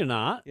 No, you're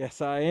not.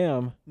 Yes, I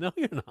am. No,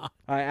 you're not.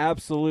 I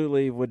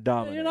absolutely would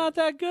dominate. You're not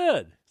that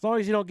good. As long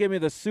as you don't give me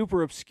the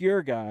super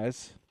obscure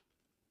guys.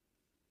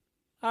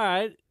 All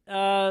right.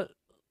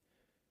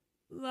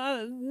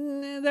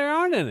 There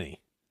aren't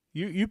any.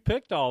 You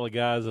picked all the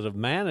guys that have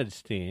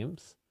managed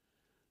teams,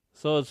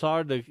 so it's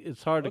hard to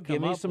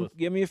come up with.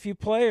 Give me a few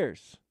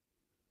players.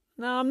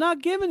 No, I'm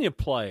not giving you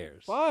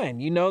players. Fine.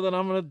 You know that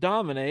I'm going to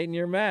dominate, and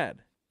you're mad.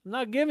 I'm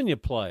not giving you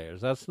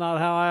players. That's not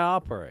how I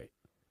operate.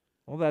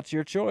 Well, that's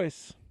your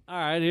choice. All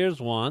right, here's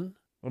one.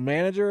 A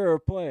manager or a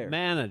player?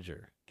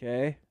 Manager.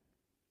 Okay.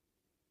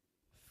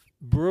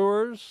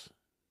 Brewers,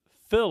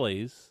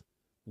 Phillies,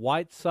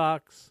 White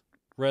Sox,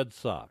 Red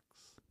Sox.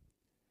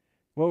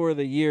 What were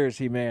the years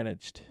he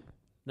managed?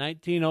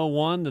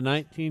 1901 to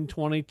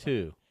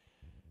 1922.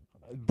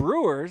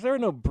 Brewers? There were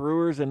no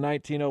Brewers in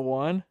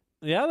 1901.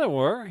 Yeah, there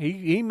were.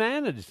 He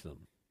managed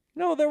them.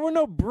 No, there were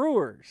no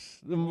Brewers.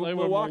 They were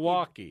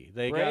Milwaukee.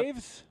 They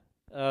Braves?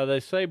 They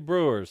say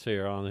Brewers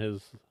here on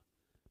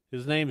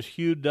his name's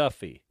Hugh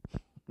Duffy.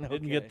 Okay.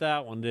 Didn't get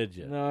that one, did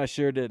you? No, I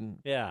sure didn't.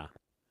 Yeah.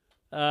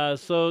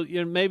 So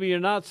maybe you're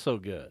not so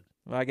good.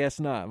 Well, I guess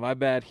not. My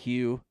bad,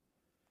 Hugh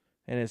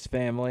and his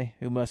family,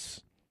 who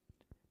must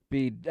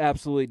be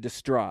absolutely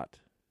distraught.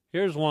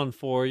 Here's one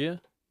for you.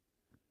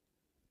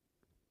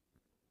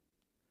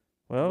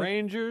 Well,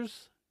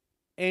 Rangers,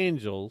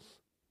 Angels,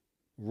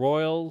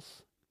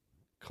 Royals,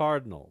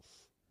 Cardinals.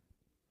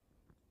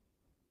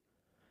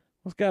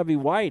 It's got to be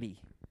Whitey.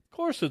 Of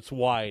course it's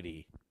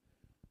Whitey.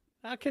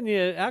 How can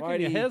you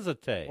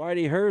hesitate?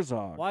 Whitey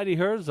Herzog. Whitey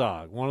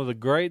Herzog, one of the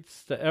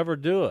greats to ever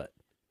do it.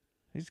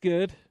 He's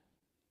good.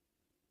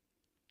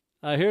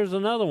 Here's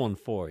another one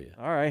for you.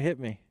 All right, hit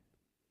me.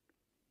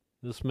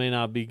 This may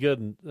not be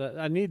good.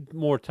 I need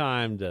more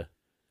time to.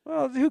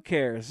 Well, who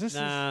cares?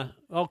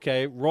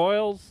 Okay.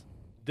 Royals,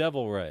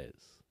 Devil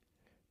Rays.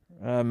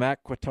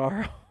 Matt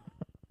Quattaro.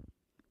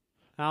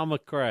 Hal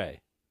McRae.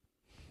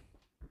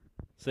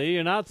 See,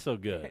 you're not so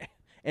good.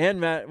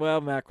 And Matt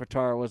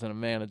Quattaro wasn't a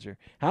manager.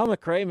 Hal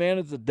McRae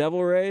managed the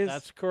Devil Rays?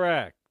 That's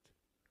correct.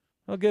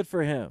 Well, good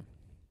for him.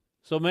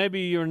 So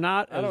maybe you're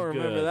not I don't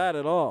remember that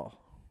at all.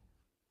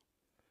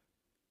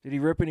 Did he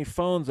rip any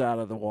phones out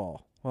of the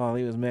wall while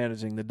he was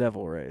managing the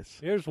Devil Rays?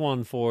 Here's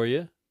one for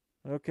you.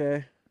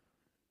 Okay.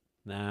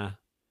 Nah.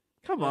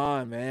 Come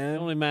on, man. He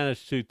only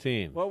managed 2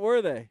 teams. What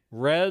were they?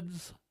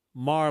 Reds,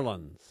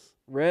 Marlins.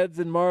 Reds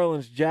and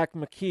Marlins, Jack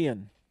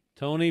McKeon.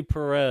 Tony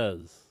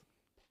Perez.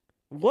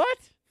 What?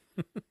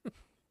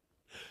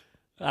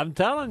 I'm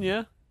telling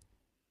you.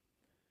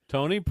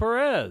 Tony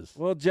Perez.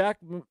 Well,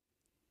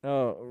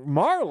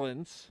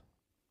 Marlins?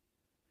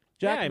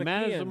 He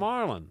managed the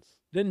Marlins.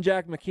 Didn't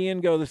Jack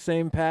McKeon go the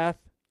same path?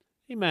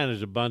 He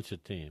managed a bunch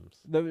of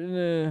teams.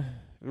 The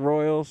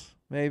Royals,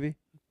 maybe?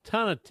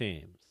 Ton of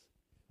teams.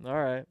 All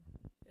right.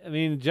 I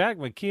mean, Jack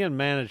McKeon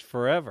managed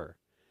forever.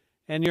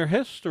 And your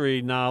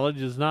history knowledge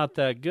is not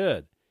that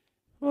good.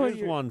 Well,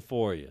 Here's one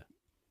for you.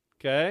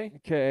 Okay?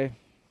 Okay.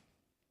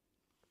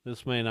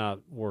 This may not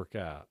work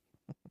out.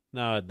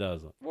 No, it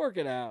doesn't. Work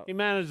it out. He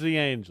managed the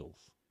Angels.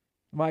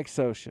 Mike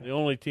Scioscia. The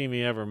only team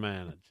he ever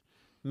managed.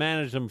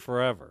 Managed them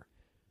forever.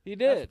 He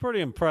did. That's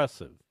pretty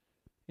impressive.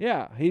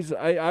 Yeah,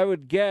 I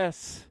would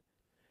guess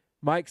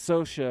Mike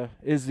Scioscia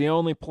is the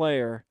only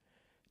player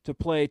to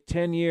play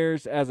 10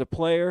 years as a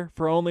player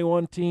for only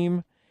one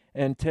team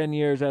and 10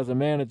 years as a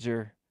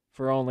manager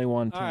for only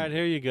one team. All right,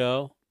 here you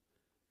go.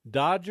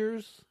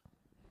 Dodgers,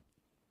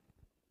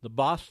 the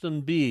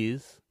Boston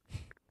Bees,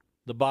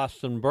 the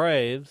Boston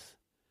Braves,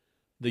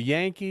 the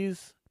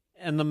Yankees,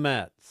 and the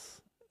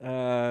Mets.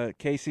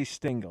 Casey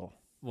Stengel.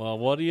 Well,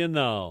 what do you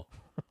know?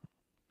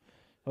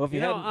 Well,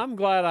 if I'm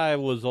glad I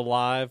was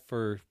alive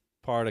for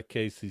part of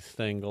Casey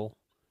Stengel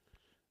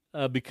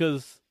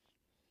because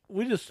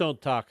we just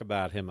don't talk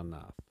about him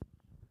enough.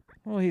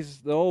 Well,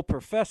 he's the old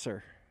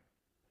professor.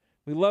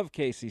 We love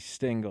Casey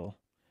Stengel.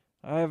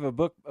 I have a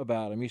book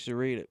about him. You should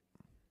read it.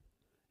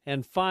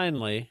 And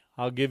finally,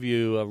 I'll give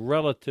you a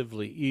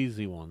relatively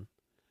easy one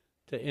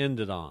to end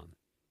it on.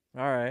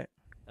 All right.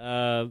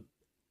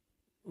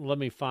 Let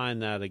me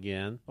find that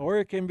again. Or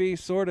it can be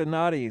sort of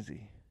not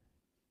easy.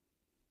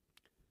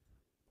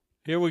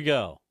 Here we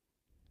go.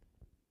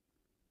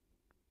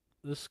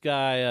 This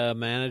guy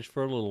managed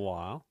for a little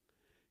while.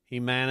 He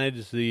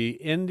managed the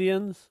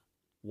Indians,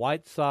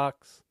 White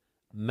Sox,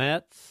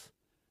 Mets,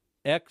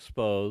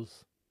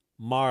 Expos,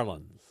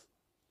 Marlins.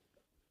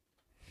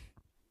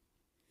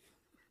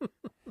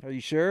 Are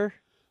you sure?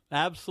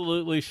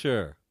 Absolutely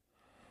sure.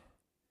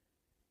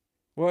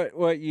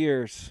 What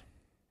years?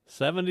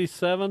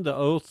 77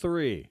 to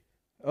 03.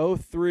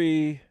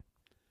 03,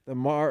 the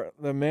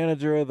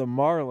manager of the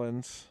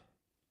Marlins,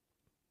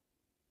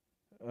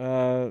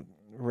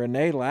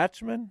 Renee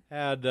Latchman?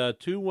 Had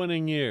 2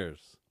 winning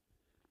years.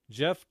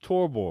 Jeff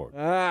Torborg.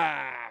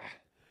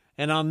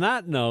 And on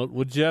that note,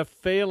 with Jeff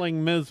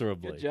failing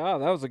miserably. Good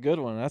job. That was a good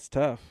one. That's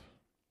tough.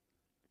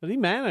 But he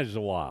managed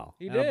a while.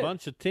 He and did. A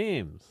bunch of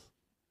teams.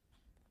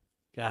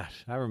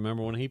 Gosh, I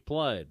remember when he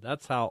played.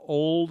 That's how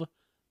old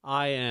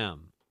I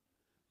am.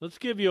 Let's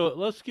give you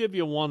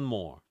one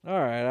more. All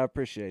right, I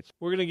appreciate it.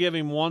 We're going to give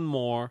him one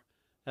more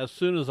as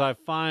soon as I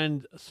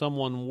find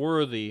someone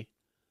worthy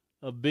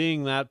of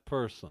being that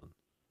person.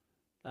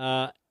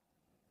 And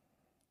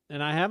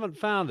I haven't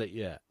found it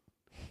yet.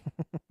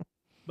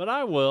 But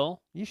I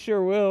will. You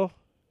sure will.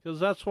 Because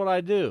that's what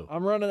I do.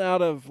 I'm running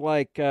out of,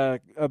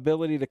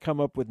 ability to come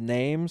up with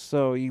names,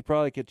 so you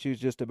probably could choose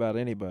just about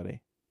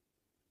anybody.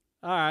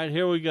 All right,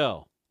 here we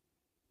go.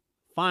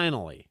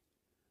 Finally,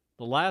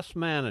 the last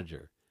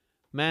manager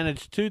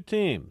managed 2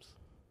 teams,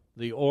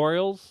 the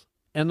Orioles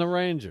and the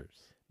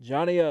Rangers.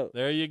 Johnny O.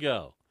 There you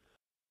go.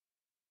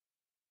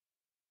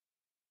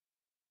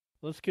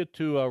 Let's get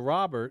to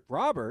Robert.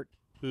 Robert?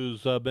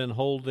 Who's been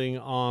holding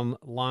on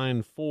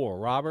line 4.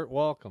 Robert,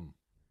 welcome.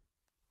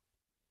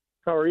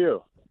 How are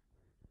you?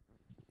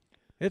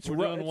 It's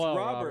doing well,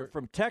 Robert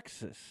from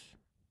Texas.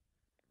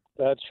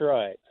 That's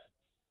right.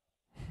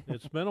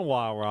 It's been a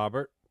while,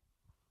 Robert.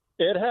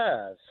 It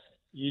has.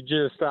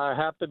 I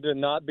happen to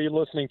not be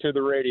listening to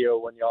the radio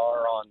when y'all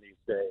are on these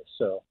days,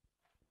 so.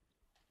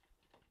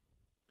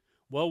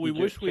 Well, we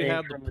wish we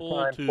had the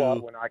pull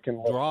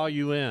to draw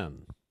you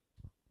in.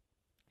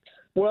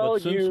 Well,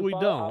 but since we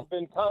don't, I've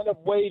been kind of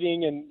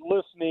waiting and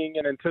listening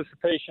in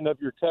anticipation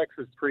of your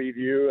Texas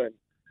preview, and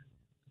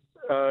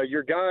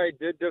your guy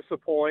did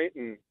disappoint,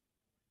 and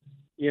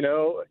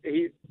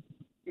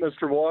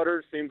Mr.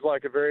 Waters seems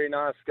like a very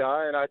nice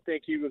guy, and I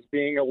think he was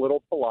being a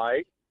little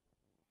polite.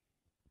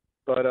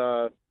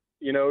 But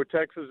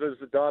Texas has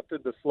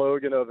adopted the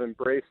slogan of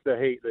 "Embrace the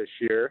Hate" this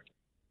year.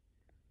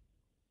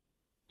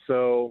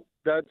 So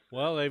that's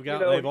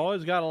they've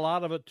always got a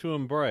lot of it to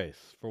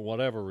embrace for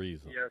whatever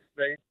reason.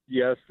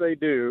 Yes, they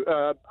do.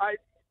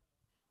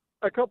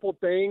 A couple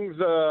things,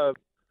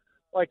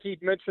 like he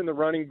mentioned, the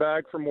running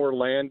back from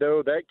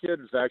Orlando. That kid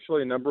is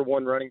actually number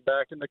 1 running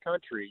back in the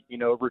country.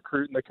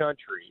 Recruit in the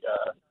country.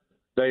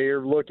 They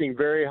are looking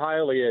very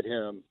highly at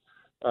him.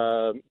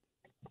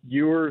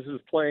 Ewers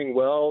is playing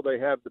well. They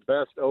have the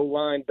best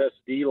O-line, best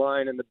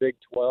D-line in the Big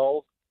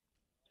 12.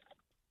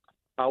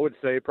 I would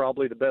say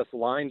probably the best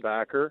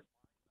linebacker.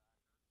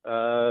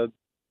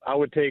 I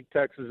would take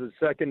Texas's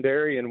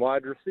secondary and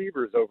wide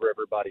receivers over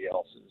everybody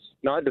else's.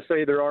 Not to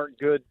say there aren't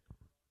good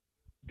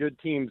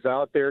teams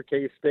out there.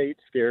 K-State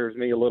scares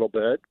me a little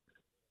bit.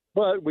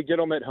 But we get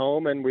them at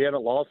home, and we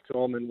haven't lost to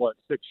them in,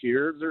 6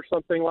 years or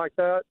something like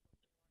that?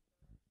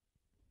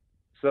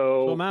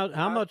 So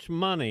how much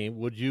money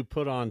would you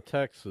put on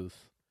Texas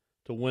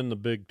to win the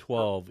Big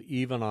 12,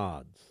 even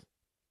odds?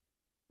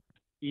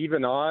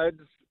 Even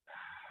odds?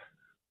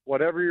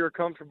 Whatever you're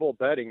comfortable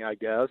betting, I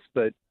guess.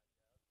 But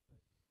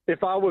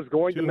if I was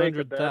going to make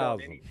a bet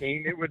on any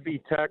team, it would be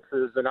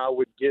Texas, and I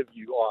would give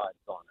you odds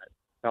on it.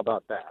 How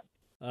about that?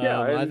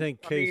 I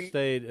think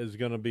K-State is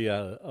going to be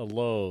a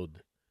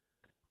load.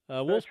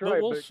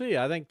 We'll see.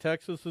 I think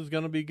Texas is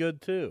going to be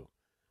good, too.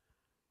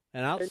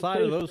 And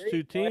outside of those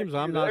two teams,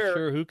 I'm not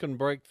sure who can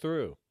break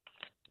through.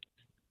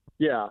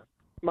 Yeah.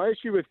 My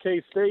issue with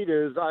K-State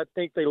is I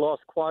think they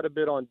lost quite a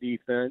bit on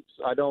defense.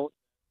 I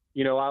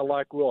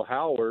like Will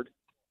Howard.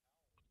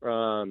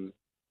 But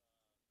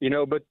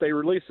they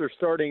released their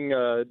starting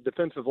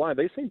defensive line.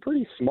 They seem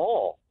pretty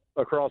small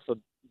across the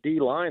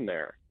D line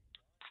there.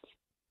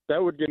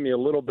 That would give me a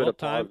little bit of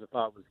pause if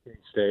I was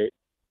K-State.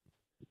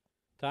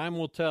 Time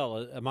will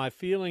tell. My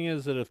feeling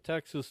is that if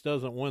Texas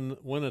doesn't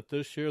win it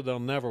this year, they'll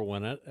never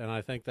win it, and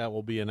I think that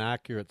will be an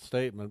accurate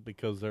statement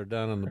because they're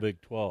done in the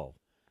Big 12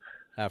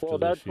 after this year. Well,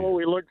 that's what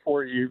we look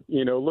for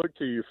look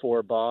to you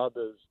for, Bob,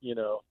 is,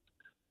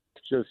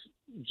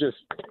 just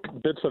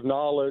bits of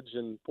knowledge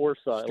and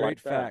foresight. Straight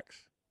like that. Facts.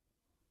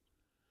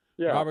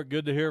 Yeah. Robert,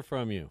 good to hear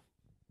from you.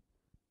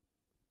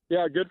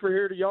 Yeah, good for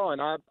here to y'all.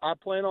 And I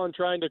plan on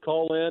trying to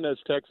call in as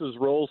Texas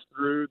rolls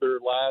through their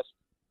last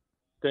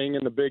thing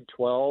in the Big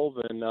 12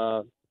 and,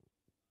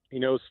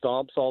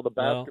 stomps all the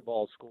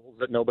basketball schools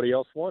that nobody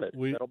else wanted.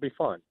 That'll be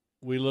fun.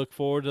 We look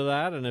forward to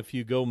that, and if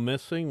you go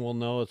missing, we'll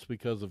know it's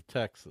because of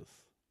Texas.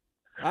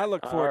 I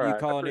look forward to you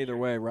calling either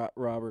way,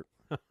 Robert.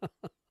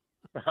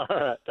 All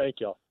right, thank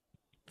y'all.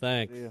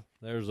 Thanks.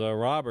 There's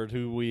Robert,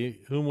 whom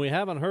we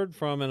haven't heard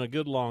from in a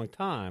good long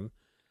time,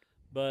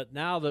 but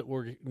now that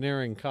we're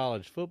nearing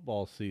college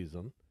football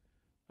season,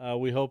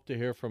 we hope to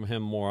hear from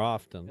him more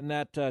often. And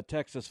that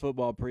Texas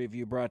football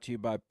preview brought to you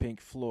by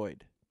Pink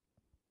Floyd.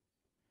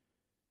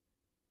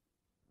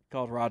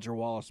 Called Roger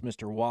Wallace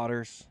Mr.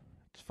 Waters.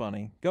 It's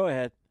funny. Go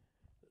ahead.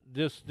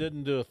 Just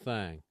didn't do a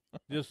thing.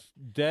 Just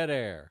dead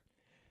air.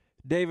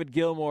 David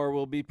Gilmour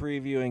will be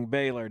previewing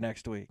Baylor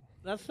next week.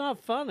 That's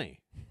not funny.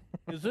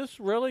 Is this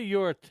really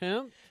your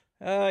attempt?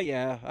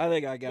 Yeah, I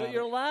think I got it. But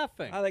you're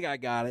laughing. I think I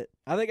got it.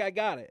 I think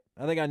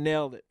I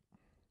nailed it.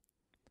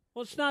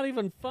 Well, it's not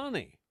even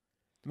funny.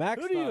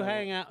 Max, who do you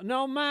hang out?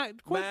 No, Max.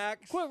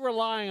 Quit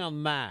relying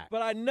on Max.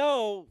 But I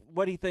know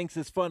what he thinks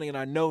is funny, and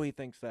I know he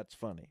thinks that's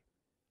funny.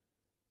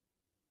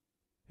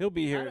 He'll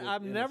be here.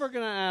 I'm never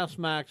going to ask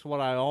Max what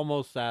I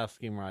almost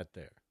asked him right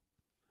there.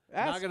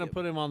 I'm not going to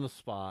put him on the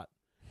spot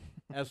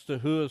as to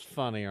who is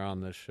funnier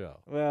on this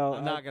show. Well,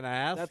 I'm not going to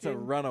ask That's him. a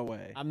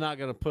runaway. I'm not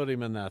going to put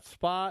him in that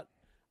spot.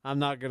 I'm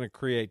not going to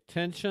create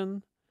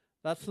tension.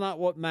 That's not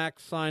what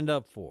Max signed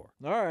up for.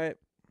 All right.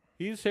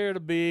 He's here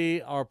to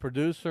be our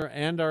producer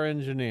and our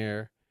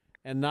engineer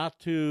and not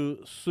to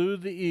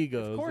soothe the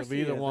egos of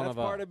either one of us.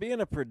 That's part of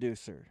being a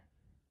producer.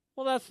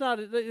 Well, that's not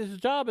his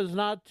job. Is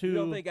not to You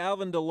don't think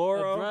Alvin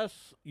DeLauro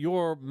address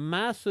your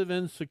massive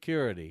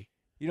insecurity.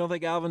 You don't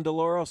think Alvin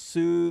DeLauro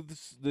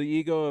soothes the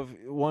ego of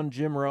one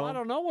Jim Rome? Well, I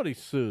don't know what he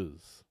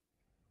soothes,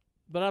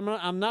 but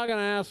I'm not going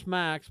to ask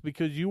Max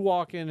because you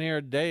walk in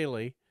here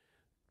daily,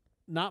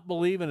 not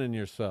believing in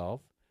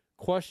yourself,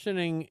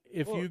 questioning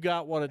if you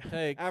got what it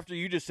takes. After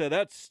you just said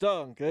that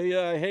stunk,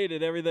 I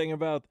hated everything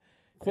about.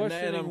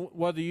 Questioning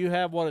whether you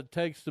have what it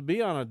takes to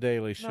be on a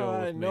daily show. No,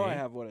 with I know me. I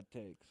have what it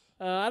takes.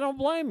 I don't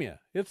blame you.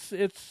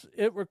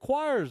 It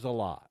requires a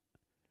lot.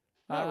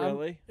 Not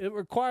really. It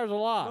requires a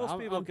lot. Most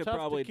people I'm could tough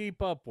probably to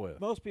keep up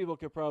with. Most people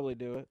could probably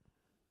do it.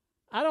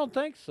 I don't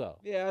think so.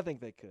 Yeah, I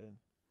think they could.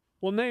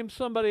 Well, name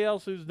somebody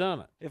else who's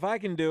done it. If I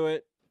can do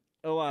it,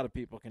 a lot of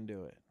people can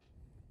do it.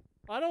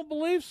 I don't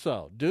believe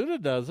so.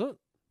 Duda doesn't.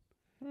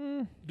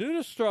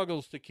 Duda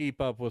struggles to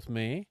keep up with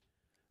me.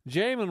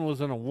 Jamin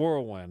was in a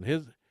whirlwind.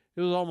 It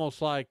was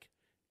almost like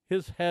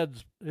his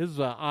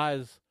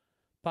eyes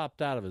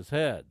popped out of his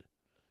head.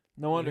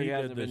 No wonder he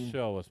hasn't did this been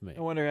show with me.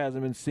 No wonder he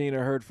hasn't been seen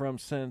or heard from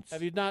since.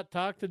 Have you not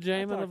talked to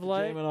Jamin of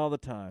late? Jamin all the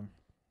time.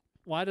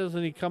 Why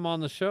doesn't he come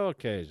on the show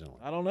occasionally?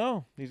 I don't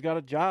know. He's got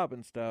a job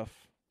and stuff,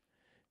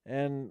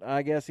 and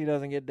I guess he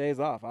doesn't get days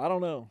off. I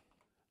don't know.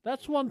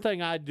 That's one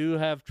thing I do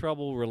have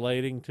trouble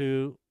relating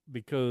to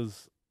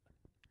because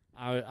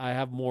I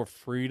have more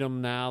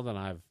freedom now than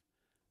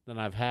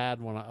I've had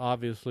when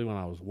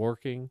I was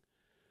working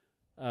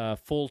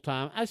full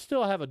time. I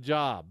still have a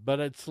job, but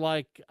it's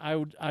like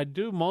I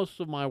do most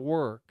of my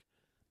work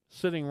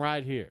sitting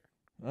right here.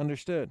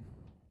 Understood.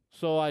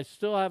 So I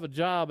still have a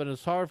job, and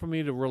it's hard for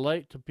me to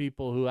relate to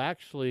people who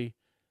actually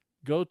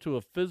go to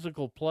a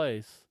physical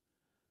place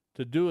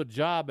to do a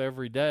job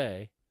every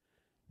day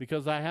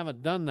because I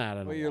haven't done that in a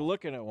while. Well, you're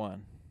looking at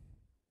one.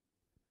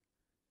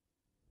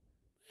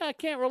 I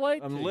can't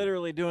relate I'm to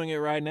literally doing it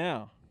right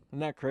now. Isn't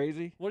that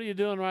crazy? What are you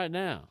doing right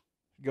now?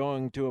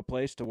 Going to a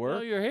place to work.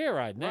 Well, you're here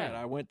right now. Right,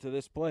 I went to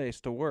this place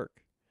to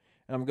work.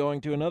 And I'm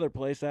going to another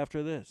place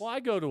after this. Well, I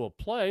go to a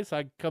place,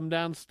 I come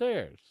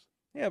downstairs.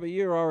 Yeah, but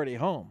you're already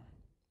home.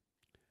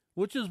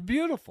 Which is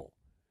beautiful.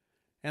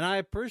 And I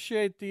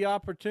appreciate the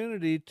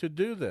opportunity to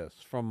do this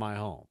from my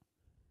home.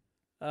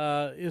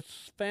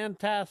 It's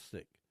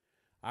fantastic.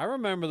 I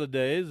remember the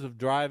days of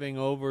driving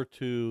over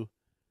to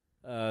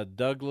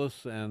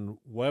Douglas and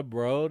Webb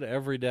Road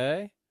every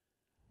day.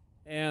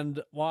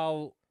 And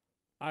while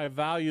I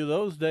value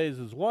those days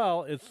as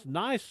well, it's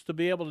nice to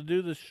be able to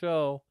do the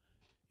show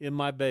in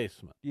my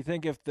basement. Do you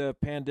think if the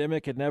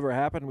pandemic had never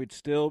happened, we'd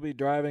still be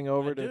driving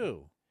over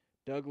to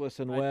Douglas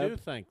and Webb? I do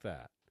think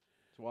that.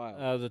 It's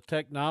wild. The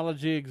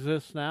technology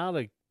exists now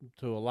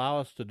to allow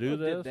us to do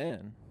this. It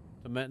did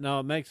then.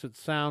 No, it makes it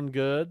sound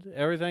good.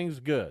 Everything's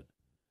good.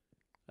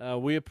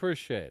 We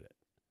appreciate it.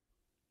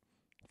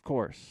 Of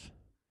course.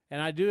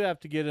 And I do have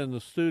to get in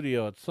the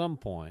studio at some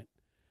point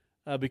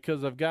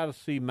because I've got to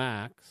see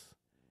Max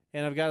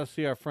and I've got to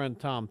see our friend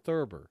Tom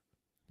Thurber,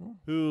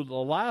 who the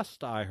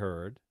last I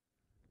heard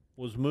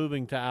was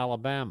moving to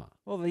Alabama.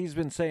 Well, he's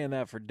been saying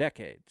that for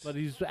decades. But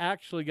he's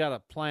actually got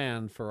it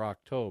planned for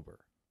October.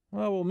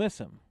 Well, we'll miss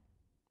him.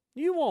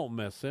 You won't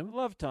miss him. I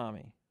love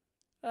Tommy.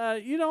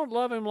 You don't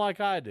love him like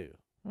I do.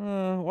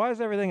 Why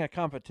is everything a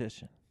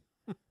competition?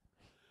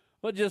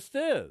 Well, it just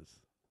is.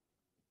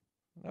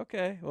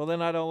 Okay, well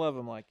then I don't love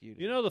him like you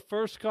do. You know the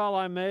first call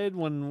I made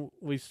when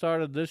we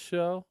started this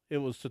show? It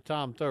was to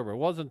Tom Thurber. It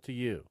wasn't to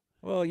you.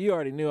 Well, you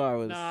already knew I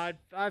was. No,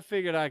 I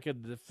figured I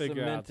could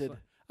figure cemented.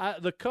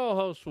 out. The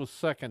co-host was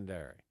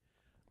secondary.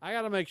 I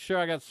got to make sure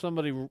I got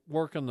somebody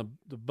working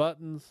the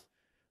buttons.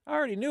 I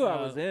already knew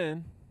I was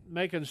in.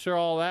 Making sure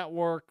all that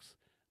works.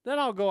 Then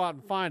I'll go out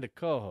and find a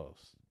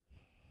co-host.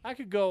 I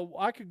could go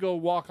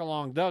walk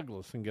along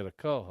Douglas and get a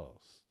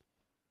co-host.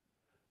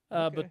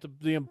 Okay. But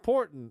the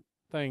important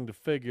thing to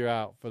figure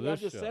out for this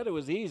I just show. said it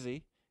was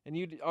easy, and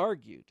you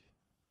argued.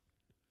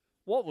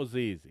 What was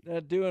easy?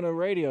 Doing a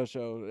radio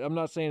show. I'm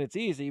not saying it's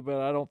easy,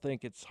 but I don't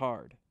think it's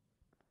hard.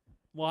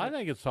 Well, I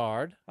think it's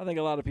hard. I think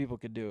a lot of people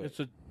could do it.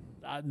 It's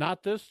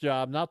not this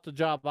job, not the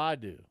job I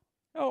do.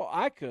 Oh,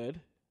 I could.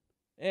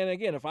 And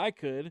again, if I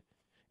could,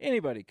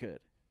 anybody could.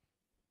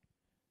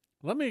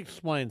 Let me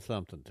explain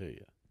something to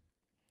you.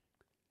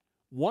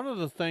 One of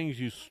the things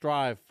you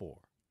strive for,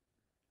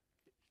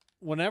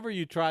 whenever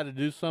you try to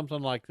do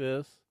something like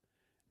this,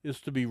 is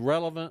to be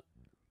relevant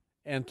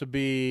and to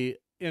be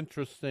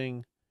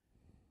interesting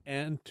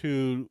and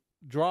to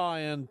draw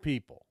in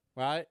people,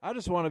 right? I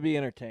just want to be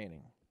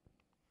entertaining.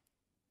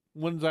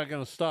 When's that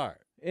going to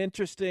start?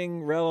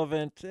 Interesting,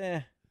 relevant,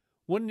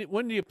 When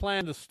do you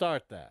plan to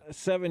start that?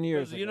 7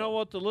 years ago. You know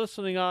what? The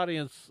listening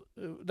audience,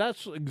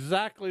 that's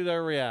exactly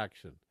their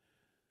reaction.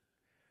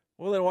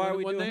 Well, then why are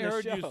we when doing they this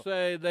heard show? you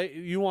say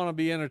you want to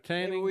be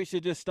entertaining? Maybe we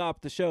should just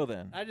stop the show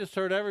then. I just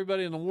heard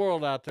everybody in the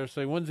world out there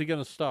say, when's he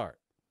going to start?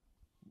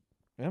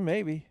 Yeah,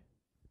 maybe.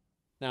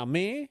 Now,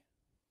 me,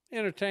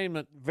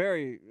 entertainment.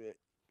 Very,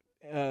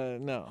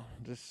 no,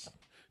 just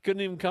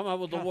couldn't even come up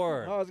with the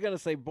word. I was going to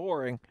say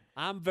boring.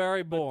 I'm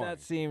very boring. But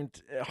that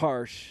seemed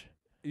harsh.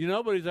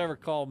 Nobody's ever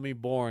called me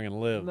boring and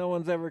lived. No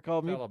one's ever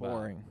called me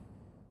boring.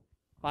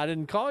 I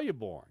didn't call you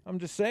boring. I'm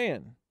just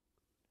saying.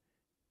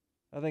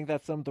 I think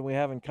that's something we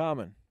have in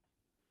common.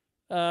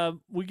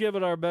 We give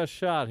it our best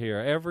shot here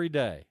every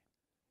day.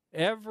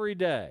 Every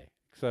day,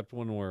 except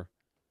when we're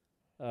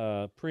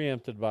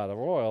preempted by the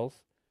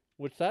Royals,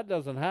 which that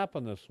doesn't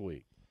happen this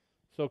week.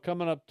 So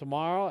coming up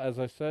tomorrow, as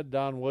I said,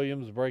 Don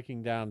Williams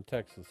breaking down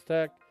Texas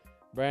Tech.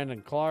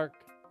 Brandon Clark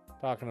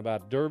talking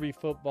about Derby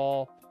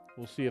football.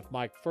 We'll see if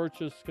Mike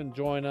Furchess can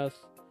join us.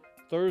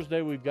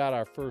 Thursday, we've got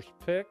our first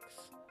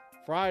picks.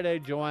 Friday,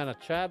 Joanna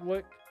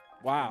Chadwick.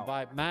 Wow.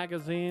 Vibe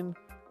Magazine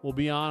will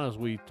be on as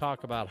we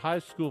talk about high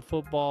school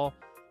football.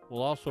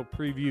 We'll also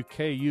preview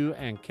KU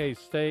and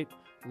K-State.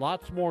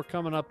 Lots more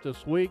coming up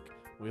this week.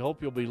 We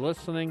hope you'll be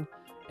listening.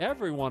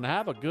 Everyone,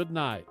 have a good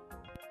night.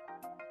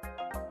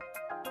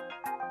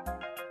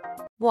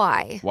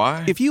 Why?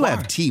 If you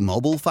have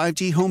T-Mobile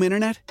 5G home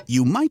internet,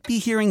 you might be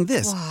hearing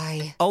this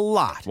a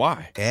lot.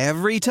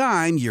 Every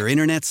time your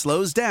internet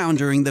slows down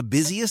during the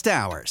busiest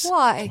hours.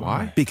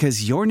 Why?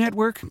 Because your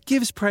network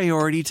gives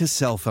priority to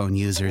cell phone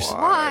users.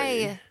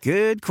 Why?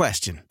 Good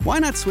question. Why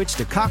not switch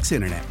to Cox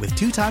Internet with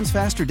 2 times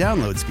faster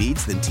download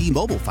speeds than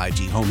T-Mobile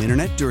 5G home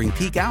internet during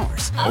peak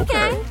hours?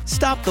 Okay.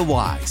 Stop the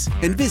whys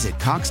and visit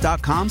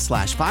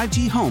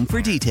Cox.com/5G home for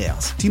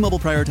details. T-Mobile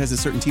prioritizes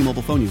certain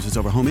T-Mobile phone users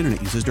over home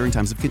internet users during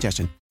times of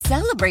congestion.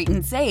 Celebrate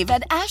and save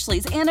at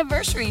Ashley's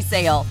Anniversary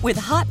Sale. With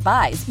Hot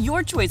Buys,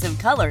 your choice of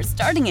colors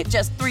starting at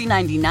just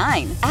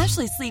 $3.99.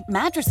 Ashley Sleep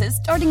mattresses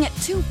starting at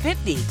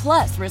 $2.50.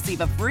 Plus,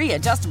 receive a free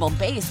adjustable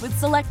base with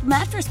select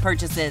mattress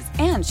purchases.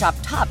 And shop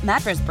top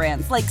mattress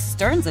brands like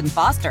Stearns &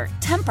 Foster,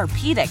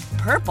 Tempur-Pedic,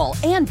 Purple,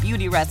 and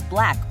Beautyrest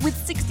Black with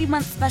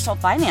 60-month special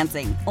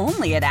financing.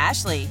 Only at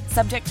Ashley.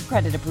 Subject to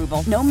credit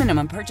approval. No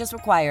minimum purchase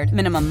required.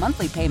 Minimum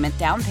monthly payment,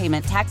 down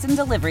payment, tax, and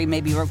delivery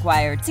may be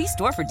required. See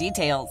store for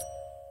details.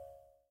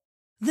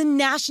 The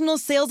national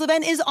sales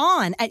event is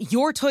on at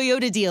your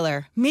Toyota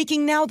dealer,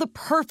 making now the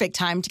perfect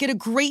time to get a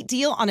great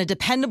deal on a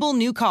dependable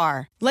new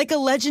car. Like a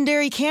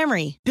legendary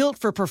Camry, built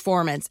for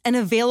performance and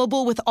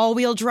available with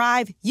all-wheel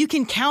drive, you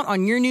can count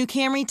on your new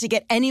Camry to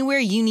get anywhere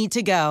you need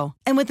to go.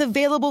 And with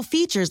available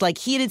features like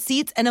heated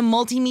seats and a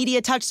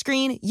multimedia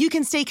touchscreen, you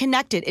can stay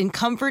connected in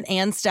comfort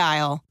and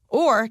style.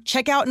 Or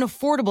check out an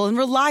affordable and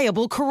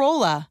reliable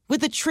Corolla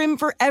with a trim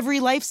for every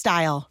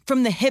lifestyle.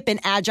 From the hip and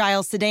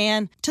agile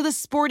sedan to the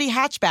sporty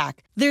hatchback,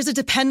 there's a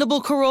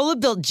dependable Corolla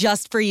built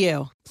just for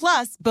you.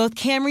 Plus, both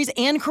Camrys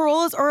and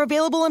Corollas are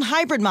available in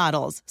hybrid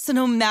models, so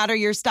no matter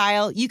your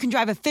style, you can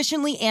drive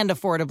efficiently and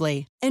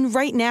affordably. And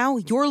right now,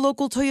 your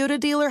local Toyota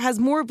dealer has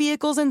more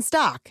vehicles in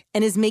stock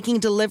and is making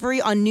delivery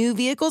on new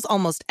vehicles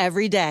almost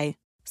every day.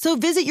 So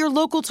visit your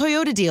local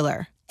Toyota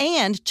dealer.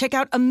 And check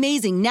out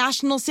amazing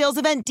national sales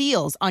event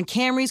deals on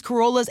Camrys,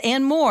 Corollas,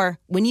 and more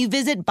when you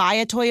visit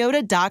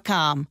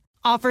buyatoyota.com.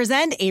 Offers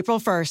end April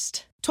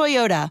 1st.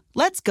 Toyota,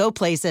 let's go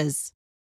places.